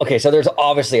 Now, okay, so there's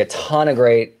obviously a ton of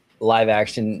great live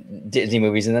action Disney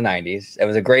movies in the 90s. It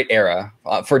was a great era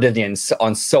for Disney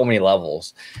on so many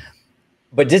levels.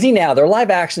 But Disney now, their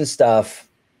live action stuff,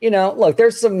 look,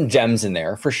 there's some gems in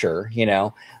there for sure,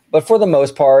 But for the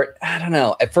most part, I don't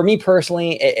know. For me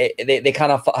personally, they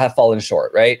kind of have fallen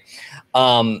short, right?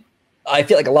 I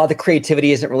feel like a lot of the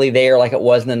creativity isn't really there like it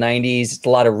was in the 90s. It's a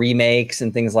lot of remakes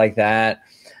and things like that.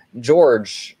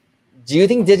 George, do you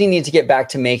think Disney needs to get back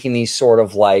to making these sort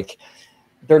of like,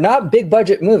 they're not big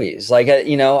budget movies. Like, a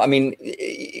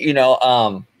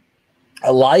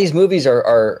lot of these movies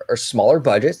are smaller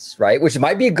budgets, right? Which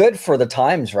might be good for the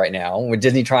times right now with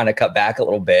Disney trying to cut back a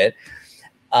little bit.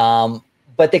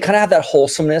 But they kind of have that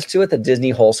wholesomeness to it, the Disney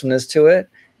wholesomeness to it.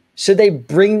 Should they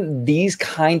bring these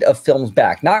kind of films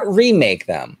back? Not remake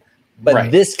them, but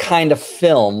this kind of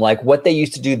film, like what they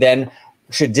used to do then.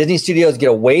 Should Disney Studios get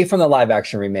away from the live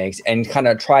action remakes and kind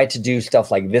of try to do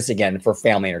stuff like this again for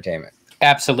family entertainment?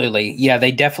 Absolutely. Yeah,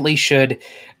 they definitely should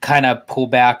kind of pull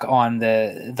back on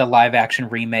the live action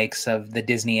remakes of the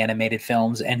Disney animated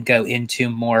films and go into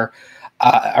more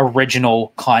original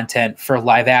content for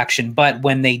live action. But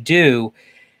when they do,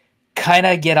 kind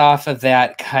of get off of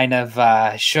that kind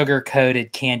of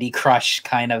sugar-coated Candy Crush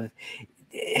kind of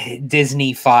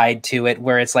Disney-fied to it,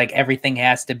 where it's like everything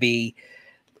has to be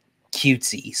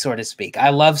cutesy, so to speak. I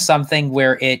love something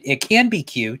where it can be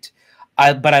cute,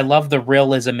 but I love the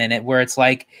realism in it, where it's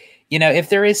like, you know, if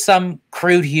there is some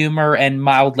crude humor and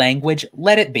mild language,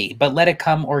 let it be, but let it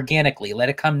come organically, let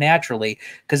it come naturally,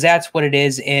 because that's what it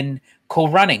is in Cool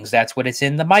Runnings. That's what it's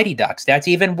in the Mighty Ducks. That's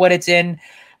even what it's in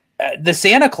the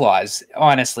Santa Claus.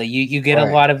 Honestly, you get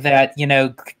a lot of that, you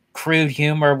know, crude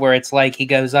humor where it's like he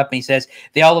goes up and he says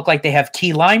they all look like they have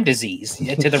key lime disease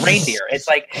to the reindeer. It's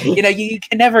like, you know, you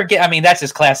can never get, I mean, that's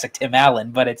just classic Tim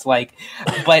Allen, but it's like,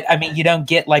 but I mean, you don't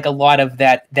get like a lot of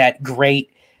that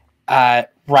great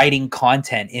writing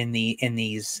content in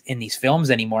these films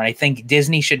anymore. And I think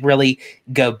Disney should really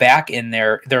go back in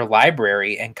their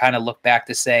library and kind of look back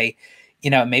to say, you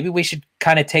know, maybe we should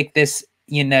kind of take this,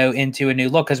 you know, into a new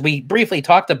look, because we briefly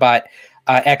talked about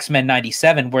X-Men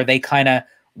 97, where they kind of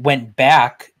went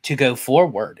back to go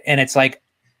forward. And it's like,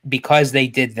 because they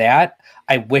did that,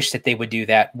 I wish that they would do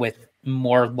that with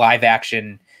more live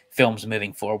action films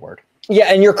moving forward.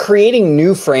 Yeah, and you're creating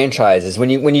new franchises when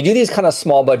you do these kind of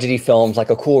small budgety films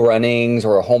like a Cool Runnings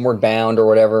or a Homeward Bound or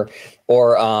whatever,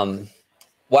 or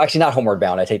well, actually not Homeward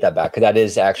Bound. I take that back,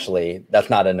 because that's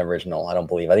not an original. I don't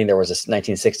believe. I think there was a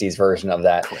 1960s version of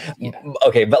that. Yeah.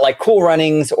 Okay, but like Cool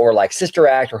Runnings or like Sister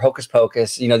Act or Hocus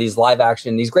Pocus, you know, these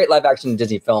great live action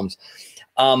Disney films.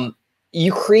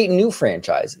 You create new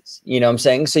franchises, you know what I'm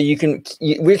saying? So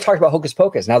we talked about Hocus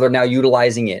Pocus. Now they're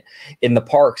utilizing it in the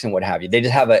parks and what have you. They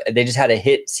just had a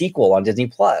hit sequel on Disney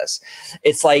Plus.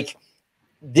 It's like,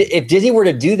 if Disney were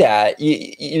to do that,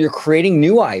 you're creating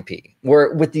new IP,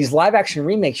 where with these live action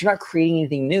remakes, you're not creating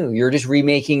anything new. You're just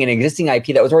remaking an existing IP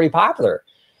that was already popular,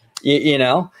 you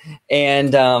know?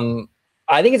 And,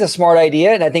 I think it's a smart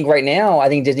idea. And I think right now, I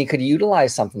think Disney could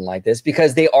utilize something like this,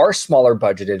 because they are smaller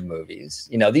budgeted movies.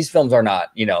 You know, these films are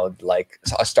not, you know, like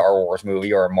a Star Wars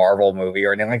movie or a Marvel movie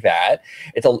or anything like that.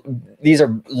 These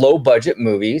are low budget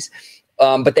movies,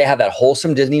 but they have that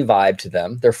wholesome Disney vibe to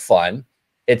them. They're fun.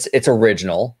 It's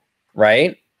original,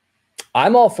 right?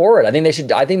 I'm all for it. I think they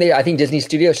should. I think Disney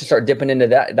Studios should start dipping into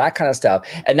that kind of stuff,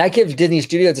 and that gives Disney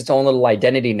Studios its own little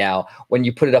identity now. When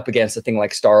you put it up against a thing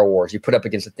like Star Wars, you put up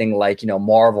against a thing like, you know,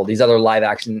 Marvel, these other live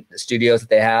action studios that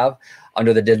they have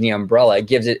under the Disney umbrella, it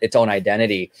gives it its own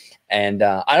identity. And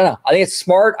I don't know. I think it's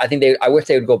smart. I wish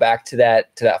they would go back to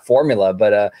that formula.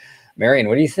 But Marianne,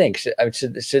 what do you think?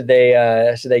 Should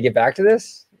they get back to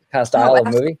this kind of style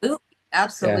of movie?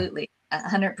 Absolutely,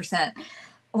 100%.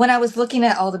 When I was looking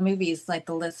at all the movies, like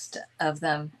the list of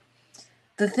them,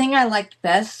 the thing I liked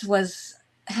best was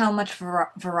how much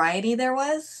variety there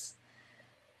was.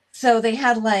 So they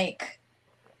had, like,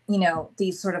 you know,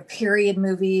 these sort of period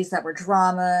movies that were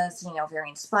dramas, you know, very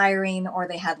inspiring, or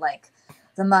they had like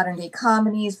the modern day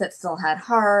comedies that still had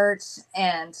heart,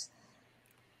 and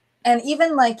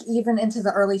even into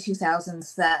the early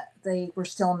 2000s that they were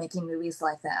still making movies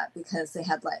like that, because they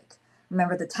had, like,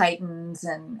 Remember the Titans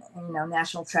and you know,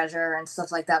 National Treasure and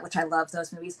stuff like that, which I love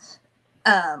those movies.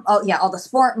 All the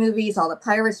sport movies, all the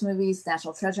Pirates movies,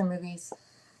 National Treasure movies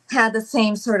had the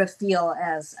same sort of feel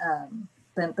as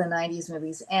the 90s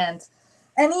movies. And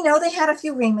you know, they had a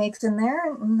few remakes in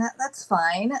there, and that's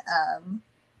fine.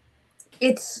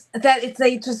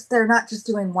 They're not just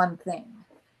doing one thing.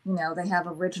 You know, they have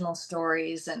original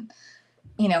stories and,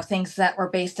 you know, things that were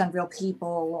based on real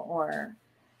people,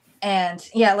 and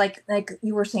yeah, like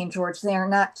you were saying, George, they're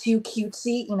not too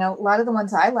cutesy. You know, a lot of the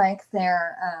ones I like, they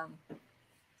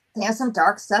have some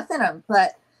dark stuff in them,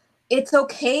 but it's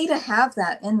okay to have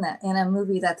that in a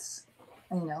movie that's,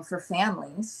 you know, for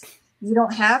families. You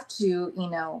don't have to, you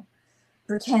know,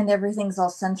 pretend everything's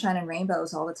all sunshine and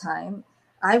rainbows all the time.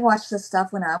 I watched this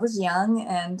stuff when I was young,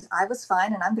 and I was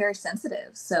fine, and I'm very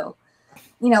sensitive. So,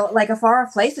 you know, like A Far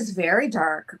Off Place is very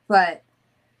dark, but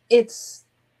it's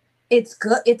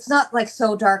good. It's not like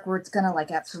so dark where it's gonna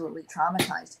like absolutely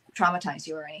traumatize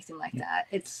you or anything like that.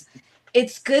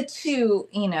 It's good to,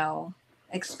 you know,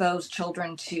 expose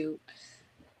children to,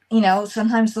 you know,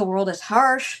 sometimes the world is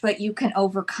harsh, but you can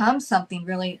overcome something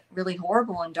really, really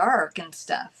horrible and dark and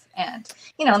stuff. And,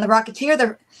 you know, in The Rocketeer,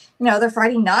 they're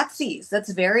fighting Nazis.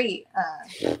 That's very,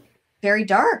 very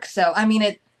dark. So, I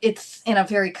mean, it's in a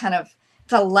very kind of,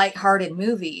 it's a lighthearted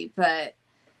movie, but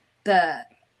the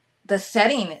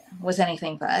setting was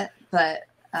anything but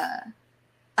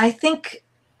I think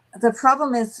the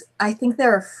problem is, I think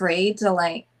they're afraid to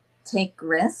like take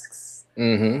risks.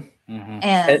 Mm-hmm. Mm-hmm.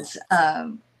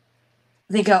 And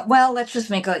they go, well, let's just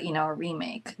make a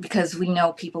remake because we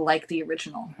know people like the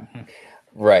original.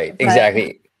 Right.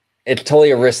 Exactly. It's totally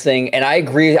a risk thing, and I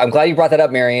agree. I'm glad you brought that up,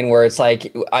 Marianne. Where it's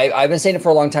like I've been saying it for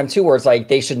a long time too. Where it's like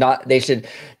they should not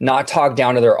talk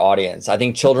down to their audience. I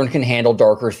think children can handle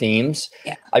darker themes.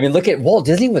 Yeah. I mean, look at Walt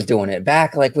Disney was doing it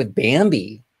back like with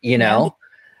Bambi, you know,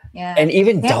 Yeah, and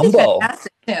even Bambi's Dumbo.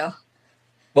 fantastic too.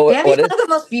 But Bambi's one of the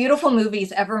most beautiful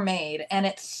movies ever made, and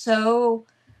it's so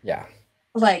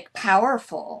like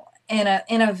powerful in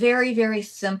a very, very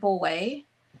simple way.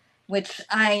 Which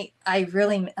I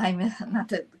miss, not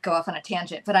to go off on a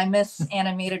tangent, but I miss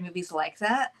animated movies like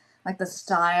that, like the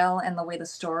style and the way the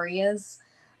story is.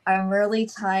 I'm really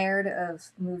tired of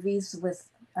movies with,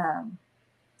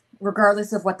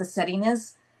 regardless of what the setting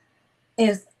is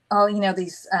all,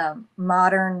 these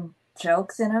modern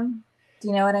jokes in them. Do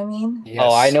you know what I mean? Yes.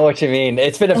 Oh, I know what you mean.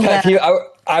 It's been a pet peeve.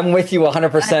 I'm with you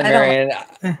 100%, Marianne.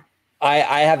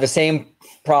 I have the same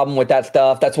problem with that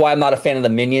stuff. That's why I'm not a fan of the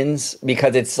Minions,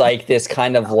 because it's like this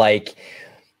kind of like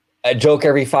a joke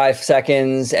every 5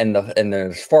 seconds, and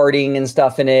there's farting and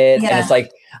stuff in it. And it's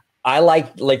like, I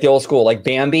like the old school, like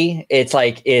Bambi. It's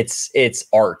like, it's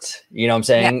art. You know what I'm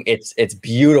saying? Yeah. It's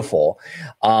beautiful.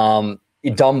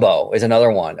 Dumbo is another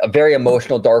one, a very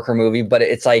emotional, darker movie, but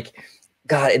it's like,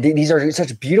 God, these are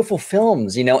such beautiful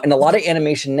films, and a lot of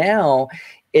animation now,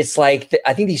 it's like,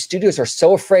 I think these studios are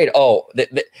so afraid. Oh,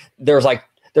 there's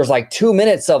like 2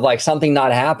 minutes of like something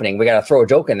not happening. We got to throw a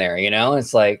joke in there,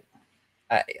 It's like,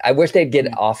 I wish they'd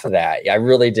get off of that. I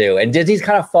really do. And Disney's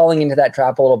kind of falling into that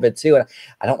trap a little bit too. And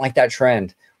I don't like that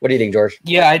trend. What do you think, George?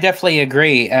 Yeah, I definitely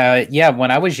agree.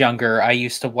 When I was younger, I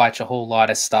used to watch a whole lot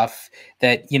of stuff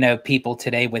that, people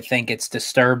today would think it's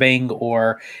disturbing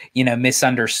or,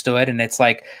 misunderstood. And it's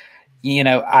like,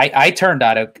 I turned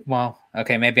out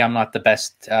okay, maybe I'm not the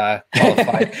best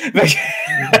qualified, but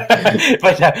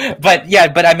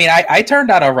I mean, I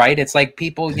turned out all right. It's like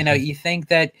people, you think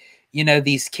that,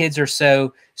 these kids are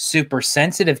so super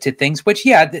sensitive to things, which,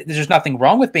 there's nothing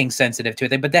wrong with being sensitive to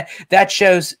it, but that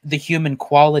shows the human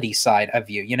quality side of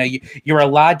you. You're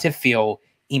allowed to feel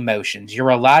emotions. You're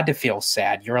allowed to feel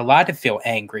sad. You're allowed to feel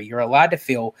angry. You're allowed to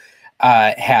feel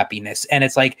happiness. And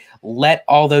it's like, let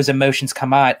all those emotions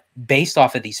come out based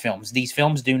off of these films. These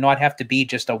films do not have to be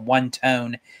just a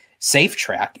one-tone safe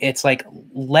track. It's like,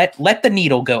 let the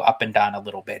needle go up and down a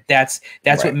little bit. That's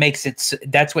right. What makes it,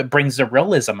 that's what brings the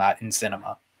realism out in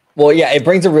cinema. Well, yeah, it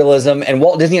brings the realism, and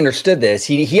Walt Disney understood this.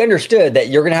 He understood that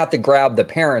you're going to have to grab the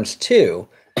parents too.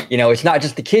 It's not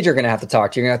just the kids you're going to have to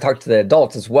talk to. You're going to talk to the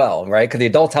adults as well, right? Because the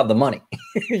adults have the money.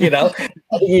 He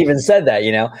even said that.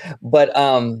 But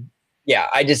yeah,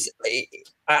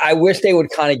 I wish they would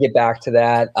kind of get back to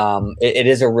that. It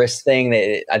is a risk thing.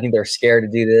 I think they're scared to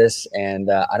do this,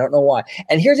 and I don't know why.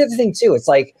 And here's the other thing too. It's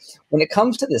like, when it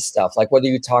comes to this stuff, like whether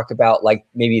you talk about like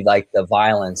maybe like the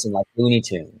violence and like Looney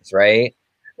Tunes, right?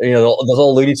 Those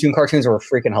old Looney Tune cartoons were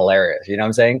freaking hilarious. You know what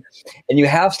I'm saying? And you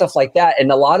have stuff like that,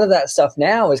 and a lot of that stuff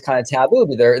now is kind of taboo.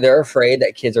 They're afraid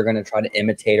that kids are going to try to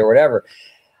imitate or whatever.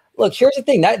 Look, here's the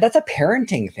thing. That's a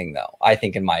parenting thing, though, I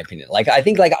think, in my opinion. Like, I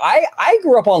think, like, I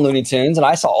grew up on Looney Tunes, and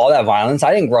I saw all that violence.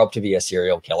 I didn't grow up to be a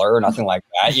serial killer or nothing like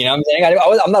that. You know what I'm saying?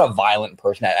 I'm not a violent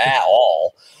person at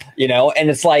all, And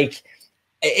it's like,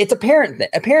 it's a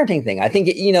parenting thing. I think,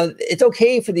 it's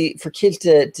okay for kids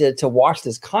to watch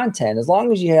this content, as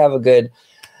long as you have a good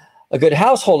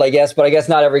household, I guess. But I guess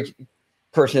not every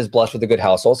person is blessed with a good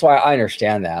household. So I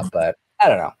understand that, but I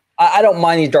don't know. I don't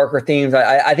mind these darker themes.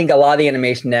 I think a lot of the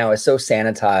animation now is so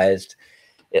sanitized,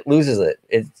 it loses it.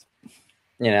 It's,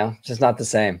 just not the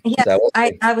same. Yes, so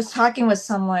I was talking with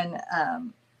someone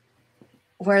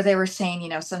where they were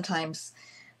saying, sometimes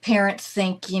parents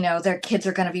think, their kids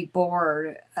are going to be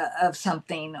bored of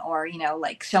something, or,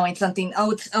 like showing something.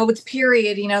 Oh, it's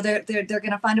period. They're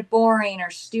going to find it boring or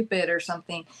stupid or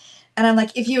something. And I'm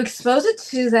like, if you expose it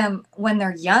to them when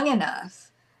they're young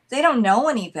enough, they don't know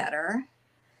any better.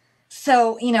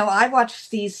 So, I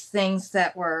watched these things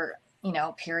that were,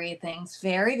 period things,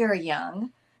 very, very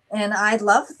young, and I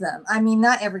loved them. I mean,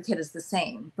 not every kid is the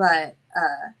same, but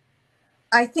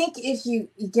I think if you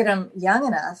get them young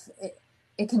enough,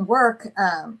 it can work.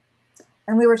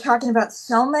 And we were talking about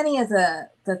so many of the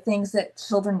things that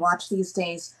children watch these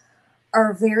days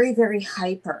are very, very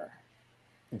hyper.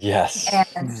 Yes.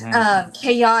 And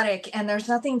chaotic, and there's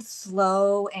nothing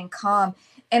slow and calm.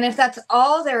 And if that's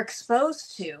all they're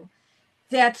exposed to,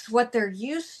 that's what they're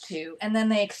used to, and then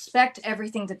they expect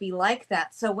everything to be like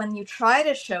that. So when you try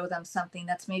to show them something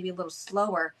that's maybe a little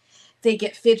slower, they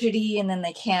get fidgety, and then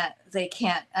they can't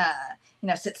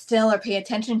sit still or pay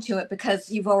attention to it, because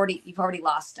you've already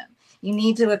lost them. You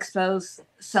need to expose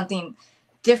something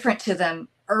different to them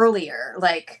earlier,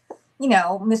 like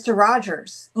Mr.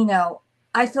 Rogers.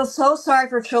 I feel so sorry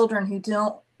for children who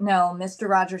don't No, Mr.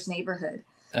 Rogers' Neighborhood.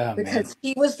 Oh, because man.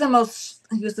 he was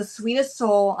the sweetest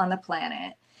soul on the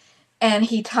planet, and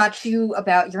he taught you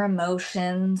about your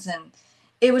emotions, and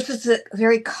it was just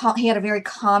he had a very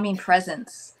calming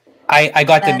presence. I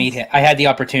got to And meet him. I had the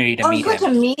opportunity to oh, you meet got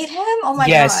him. to meet him? Oh my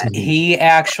Yes, god. he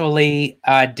actually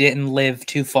didn't live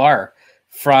too far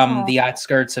from Oh. the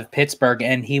outskirts of Pittsburgh,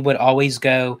 and he would always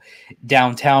go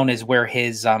downtown is where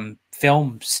his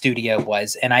film studio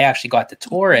was, and I actually got to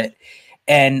tour it.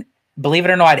 And believe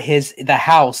it or not, the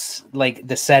house, like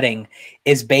the setting,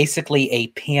 is basically a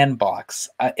pan box,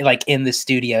 like in the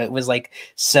studio. It was like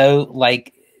so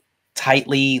like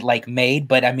tightly like made,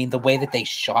 but I mean the way that they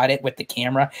shot it with the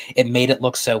camera, it made it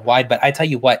look so wide. But I tell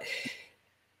you what,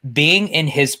 being in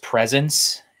his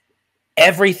presence,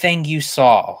 everything you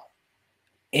saw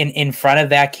in front of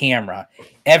that camera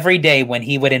every day when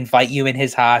he would invite you in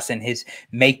his house and his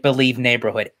make-believe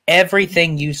neighborhood,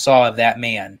 everything you saw of that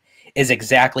man is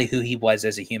exactly who he was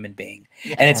as a human being.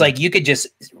 Yeah. And it's like you could just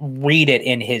read it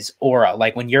in his aura.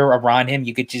 Like when you're around him,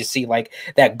 you could just see like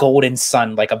that golden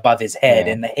sun like above his head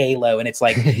and the halo. And it's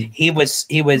like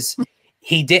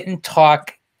he didn't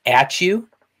talk at you,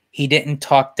 he didn't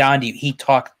talk down to you, he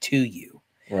talked to you.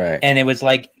 Right. And it was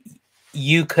like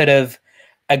you could have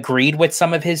agreed with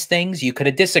some of his things, you could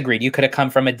have disagreed, you could have come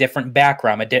from a different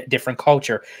background, a different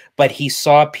culture, but he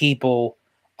saw people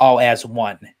all as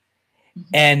one.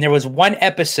 And there was one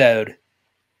episode,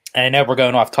 and I know we're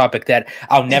going off topic, that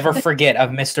I'll never forget of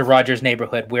Mr. Rogers'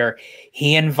 Neighborhood, where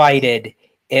he invited,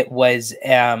 it was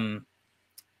I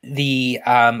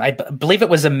believe it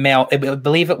was a male, I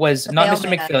believe it was not Mr.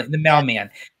 McPhilly, the mailman,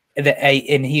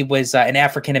 and he was an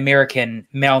African-American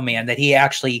mailman, that he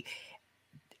actually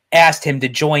asked him to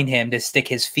join him to stick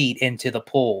his feet into the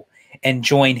pool and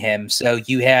join him. So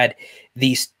you had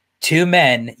these two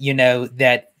men, you know,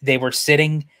 that they were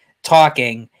sitting,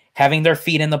 talking, having their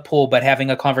feet in the pool, but having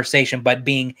a conversation, but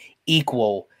being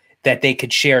equal, that they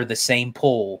could share the same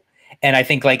pool. And I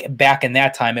think like back in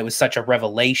that time, it was such a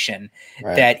revelation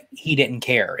that he didn't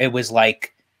care. It was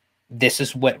like, this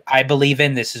is what I believe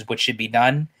in. This is what should be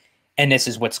done. And this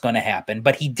is what's going to happen.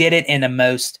 But he did it in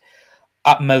a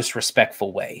utmost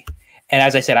respectful way. And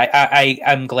as I said,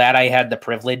 I'm glad I had the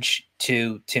privilege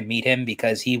to meet him,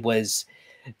 because he was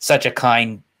such a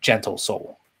kind, gentle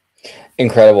soul.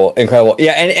 Incredible.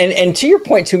 Yeah. And to your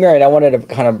point too, Marianne, I wanted to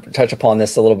kind of touch upon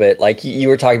this a little bit. Like you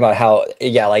were talking about how,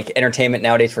 like entertainment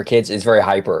nowadays for kids is very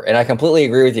hyper. And I completely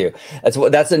agree with you.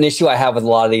 That's an issue I have with a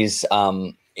lot of these,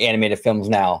 animated films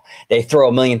now. They throw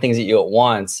a million things at you at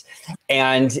once.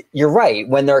 And you're right.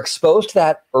 When they're exposed to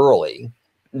that early,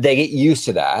 they get used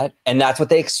to that, and that's what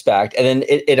they expect. And then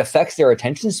it affects their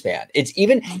attention span. It's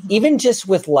even just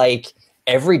with like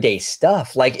everyday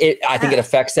stuff. Like I think it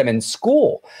affects them in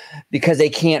school because they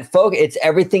can't focus.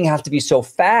 Everything has to be so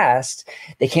fast.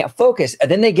 They can't focus. And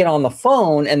then they get on the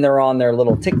phone and they're on their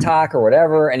little TikTok or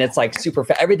whatever. And it's like super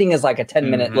fast. Everything is like a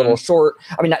 10-minute little short.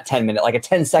 I mean, not 10-minute, like a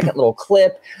 10-second little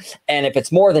clip. And if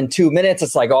it's more than 2 minutes,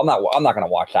 it's like, oh, I'm not going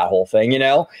to watch that whole thing, you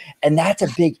know? And that's a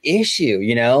big issue,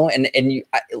 you know? And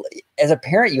as a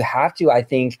parent, you have to, I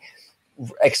think,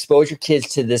 expose your kids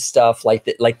to this stuff, like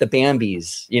the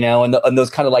Bambis, you know, and those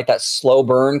kind of like that slow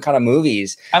burn kind of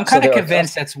movies. I'm kind of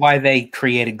convinced that's why they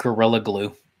created Gorilla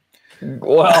Glue.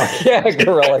 Well, yeah,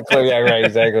 Gorilla Glue. Yeah, right.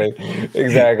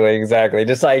 Exactly.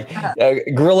 Just like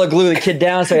Gorilla Glue the kid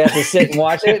down so he has to sit and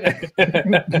watch it.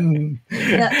 Can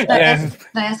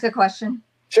I ask a question?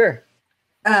 Sure.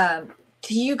 Do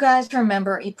you guys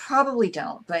remember? You probably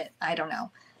don't, but I don't know.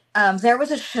 There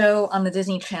was a show on the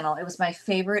Disney Channel. It was my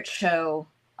favorite show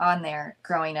on there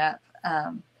growing up.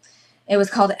 It was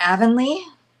called Avonlea.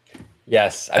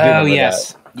 Yes, I do remember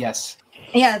yes, that. yes.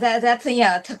 Yeah,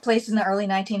 it took place in the early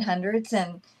 1900s,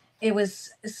 and it was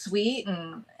sweet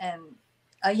and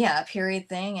a period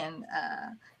thing, and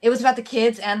it was about the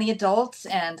kids and the adults.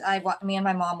 And me and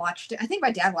my mom watched it. I think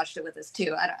my dad watched it with us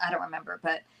too. I don't remember,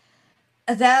 but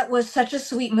that was such a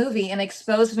sweet movie and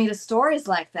exposed me to stories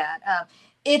like that.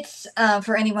 It's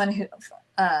for anyone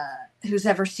who's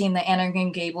ever seen the Anna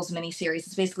Green Gables miniseries.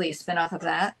 It's basically a spinoff of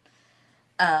that,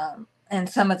 and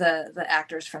some of the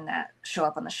actors from that show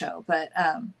up on the show. But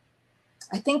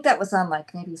I think that was on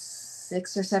like maybe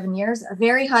 6 or 7 years. A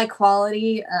very high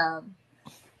quality.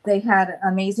 They had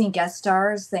amazing guest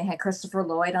stars. They had Christopher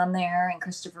Lloyd on there and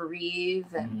Christopher Reeve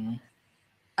and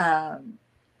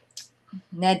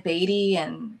Ned Beatty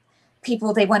and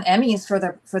people. They won Emmys for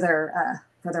their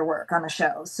work on the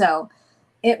show. So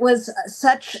it was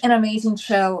such an amazing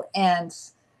show. And,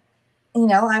 you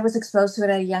know, I was exposed to it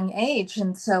at a young age.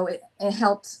 And so it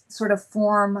helped sort of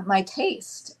form my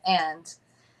taste. And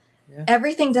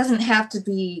everything doesn't have to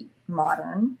be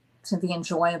modern to be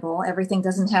enjoyable. Everything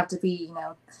doesn't have to be,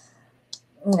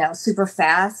 super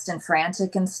fast and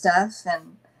frantic and stuff.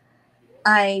 And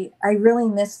I really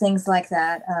miss things like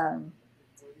that.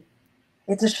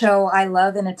 It's a show I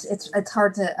love, and it's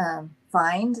hard to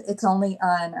find. It's only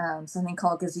on something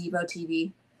called Gazebo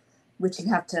TV, which you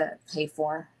have to pay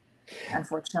for,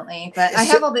 unfortunately. But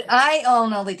I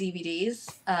own all the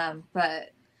DVDs.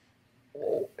 But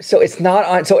so it's not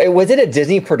on. So was it a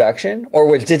Disney production, or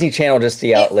was Disney Channel just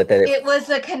the outlet that it was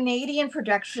a Canadian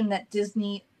production that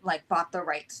Disney bought the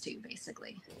rights to,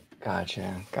 basically.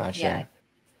 Gotcha. Yeah.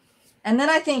 And then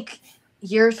I think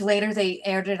years later they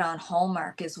aired it on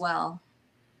Hallmark as well.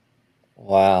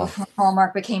 Wow. Before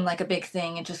Hallmark became a big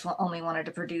thing and just only wanted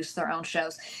to produce their own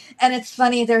shows. And it's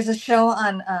funny, there's a show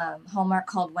on Hallmark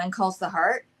called When Calls the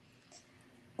Heart,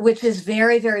 which is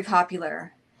very, very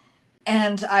popular.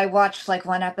 And I watched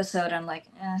one episode. I'm like,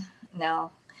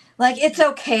 no. It's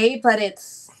okay, but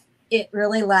it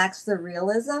really lacks the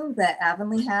realism that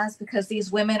Avonlea has, because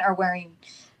these women are wearing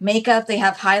makeup. They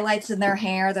have highlights in their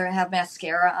hair. They have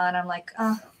mascara on. I'm like,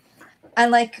 oh. I'm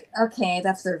like, okay,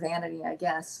 that's their vanity, I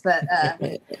guess. But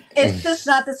it's just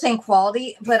not the same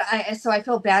quality. But so I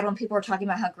feel bad when people are talking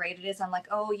about how great it is. I'm like,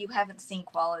 oh, you haven't seen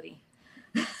quality.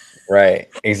 Right,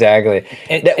 exactly.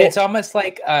 It's almost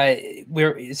like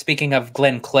we're speaking of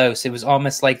Glenn Close. It was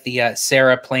almost like the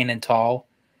Sarah Plain and Tall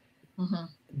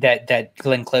that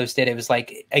Glenn Close did. It was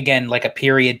again like a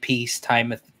period piece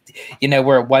time,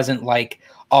 where it wasn't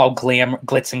all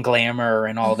glitz and glamour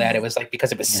and all that. It was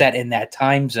because it was set in that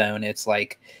time zone. It's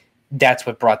that's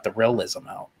what brought the realism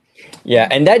out. Yeah,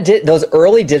 and those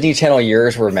early Disney Channel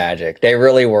years were magic. They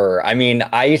really were. I mean,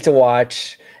 I used to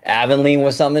watch Avonlea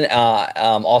was something.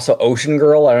 Also Ocean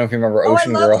Girl. I don't know if you remember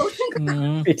Ocean Girl. Ocean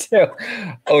Girl. Me too.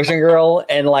 Ocean Girl,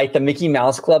 and the Mickey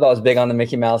Mouse Club. I was big on the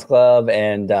Mickey Mouse Club,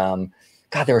 and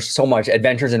God, there was so much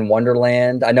Adventures in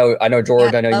Wonderland. I know,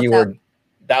 George. Yeah, I know you were.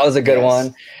 That was a good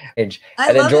one.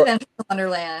 I love Adventures in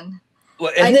Wonderland.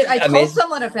 Well, I told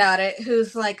someone about it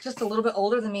who's just a little bit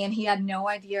older than me, and he had no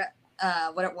idea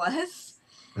what it was.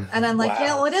 And I'm like,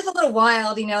 yeah, well, it is a little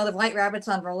wild, the White Rabbits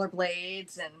on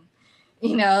rollerblades, and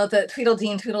the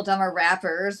Tweedledee and Tweedledum are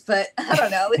rappers, but I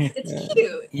don't know, it's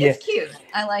cute. Yeah. It's cute.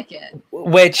 I like it.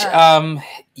 Which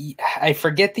I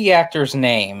forget the actor's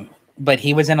name, but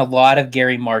he was in a lot of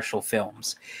Gary Marshall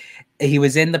films. He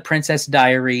was in The Princess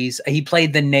Diaries. He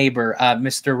played the neighbor,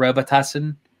 Mr.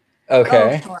 Robitussin.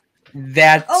 Okay. Oh, sure.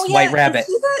 That's White Rabbit. Is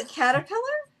he the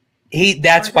caterpillar?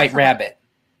 That's White Rabbit.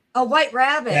 Oh, White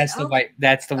Rabbit. That's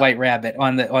the White Rabbit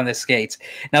on the skates.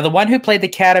 Now, the one who played the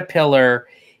caterpillar,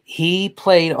 he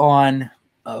played on.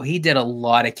 Oh, he did a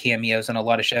lot of cameos on a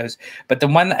lot of shows. But the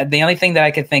only thing that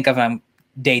I could think of, I'm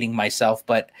dating myself,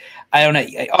 but I don't know.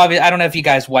 I don't know if you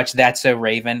guys watched That's So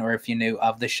Raven or if you knew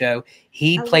of the show.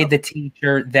 He played the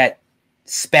teacher that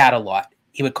spat a lot.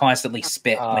 He would constantly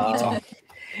spit when he talked.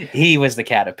 He was the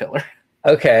caterpillar.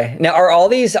 Okay. Now, are all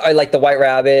these the White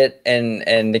Rabbit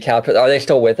and the caterpillar? Are they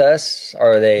still with us?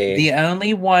 Or are they the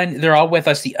only one? They're all with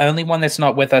us. The only one that's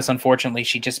not with us, unfortunately,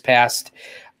 she just passed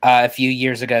a few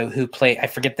years ago. Who played? I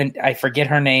forget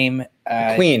her name.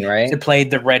 Queen, right? Who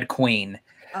played the Red Queen?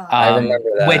 I remember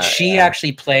that. Which she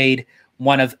actually played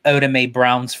one of Oda Mae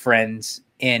Brown's friends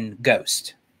in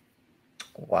Ghost.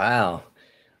 Wow.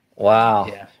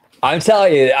 Yeah. I'm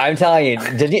telling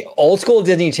you, old school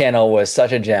Disney Channel was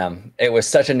such a gem. It was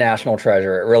such a national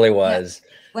treasure. It really was. Yeah.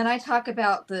 When I talk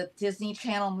about the Disney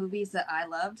Channel movies that I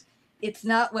loved, it's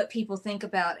not what people think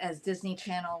about as Disney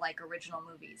Channel original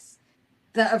movies.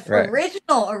 The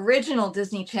original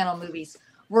Disney Channel movies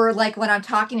were what I'm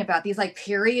talking about. These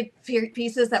period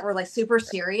pieces that were super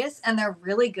serious, and they're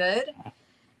really good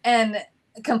and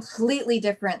completely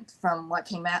different from what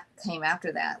came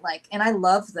after that. And I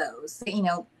love those.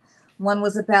 One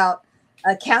was about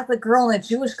a Catholic girl and a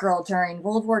Jewish girl during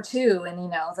World War II,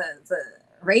 and the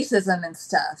racism and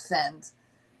stuff,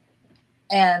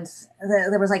 and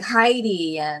there was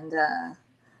Heidi, and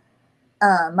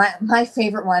my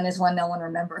favorite one is one no one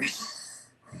remembers.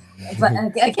 But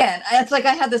again, it's I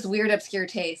had this weird obscure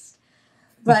taste,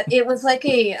 but it was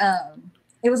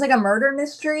a murder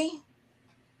mystery,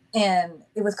 and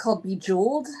it was called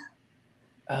Bejeweled.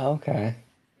 Oh, okay.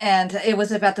 And it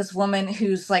was about this woman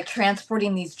who's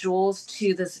transporting these jewels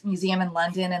to this museum in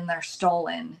London, and they're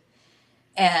stolen.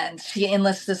 And she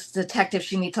enlists this detective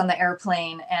she meets on the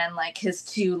airplane, and his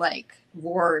two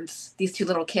wards, these two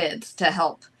little kids, to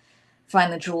help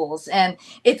find the jewels. And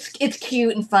it's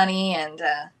cute and funny, and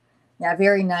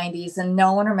very 90s, and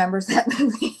no one remembers that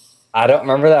movie. I don't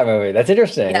remember that movie. That's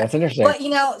interesting. Yeah. That's interesting.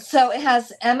 But so it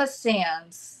has Emma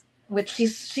Sands, which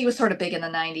she was sort of big in the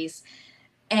 90s.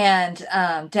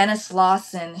 and Dennis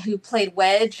Lawson, who played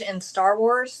Wedge in Star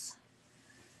Wars.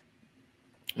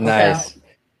 Nice. So,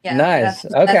 yeah, Nice.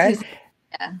 That's Okay.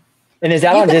 Yeah. And is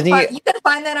that on Disney? You can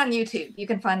find that on YouTube. You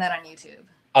can find that on YouTube.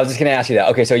 I was just gonna ask you that.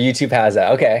 Okay, so YouTube has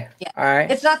that. Okay. Yeah. All right.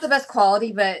 It's not the best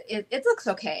quality, but it looks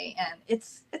okay, and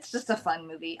it's just a fun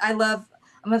movie. I'm a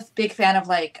big fan of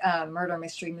like murder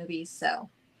mystery movies, so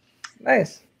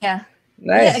Nice. yeah.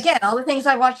 Nice. Yeah, again, all the things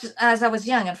I watched as I was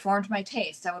young informed my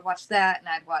taste. I would watch that, and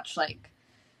I'd watch like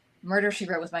Murder, She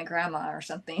Wrote with my grandma or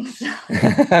something. So.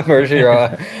 Murder, She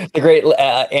Wrote. The great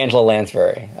Angela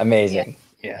Lansbury. Amazing.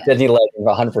 Yeah. Disney legend,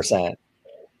 100%.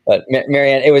 But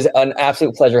Marianne, it was an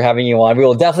absolute pleasure having you on. We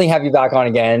will definitely have you back on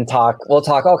again. We'll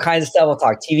talk all kinds of stuff. We'll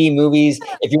talk TV, movies.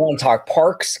 If you want to talk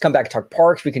parks, come back and talk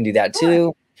parks. We can do that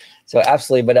too. So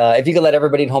absolutely. But if you could let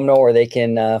everybody at home know where they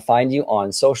can find you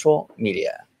on social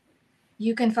media.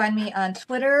 You can find me on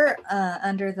Twitter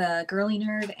under the Girly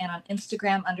Nerd and on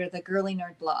Instagram under the Girly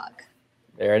Nerd blog.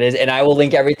 There it is. And I will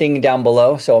link everything down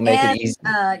below, so I'll make it easy.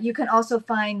 You can also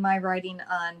find my writing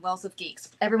on Wells of Geeks.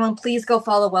 Everyone, please go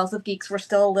follow Wells of Geeks. We're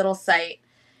still a little site,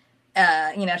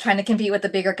 trying to compete with the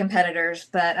bigger competitors.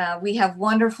 But we have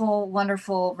wonderful,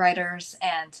 wonderful writers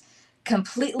and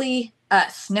completely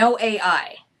us. No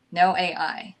AI. No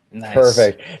AI. Nice.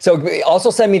 Perfect. So also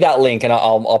send me that link, and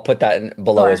I'll put that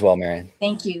below as well, Marianne.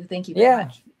 Thank you. Thank you very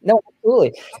much. No,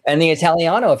 absolutely. And the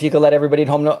Italiano, if you could let everybody at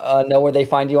home know where they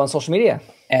find you on social media.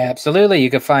 Absolutely. You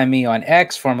can find me on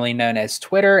X, formerly known as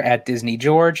Twitter, at Disney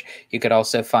George. You could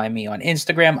also find me on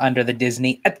Instagram under the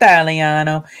Disney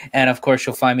Italiano. And of course,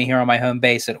 you'll find me here on my home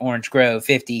base at Orange Grove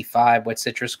 55 with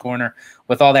Citrus Corner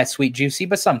with all that sweet, juicy,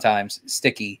 but sometimes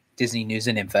sticky Disney news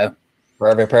and info.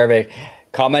 Perfect. Perfect.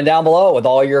 Comment down below with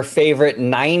all your favorite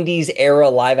 90s era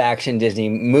live action Disney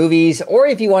movies. Or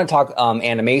if you want to talk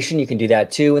animation, you can do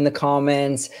that too in the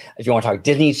comments. If you want to talk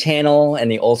Disney Channel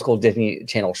and the old school Disney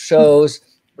Channel shows,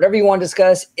 whatever you want to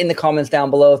discuss in the comments down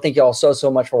below. Thank you all so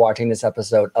much for watching this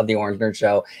episode of the Orange Nerd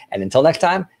Show. And until next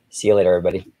time, see you later,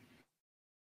 everybody.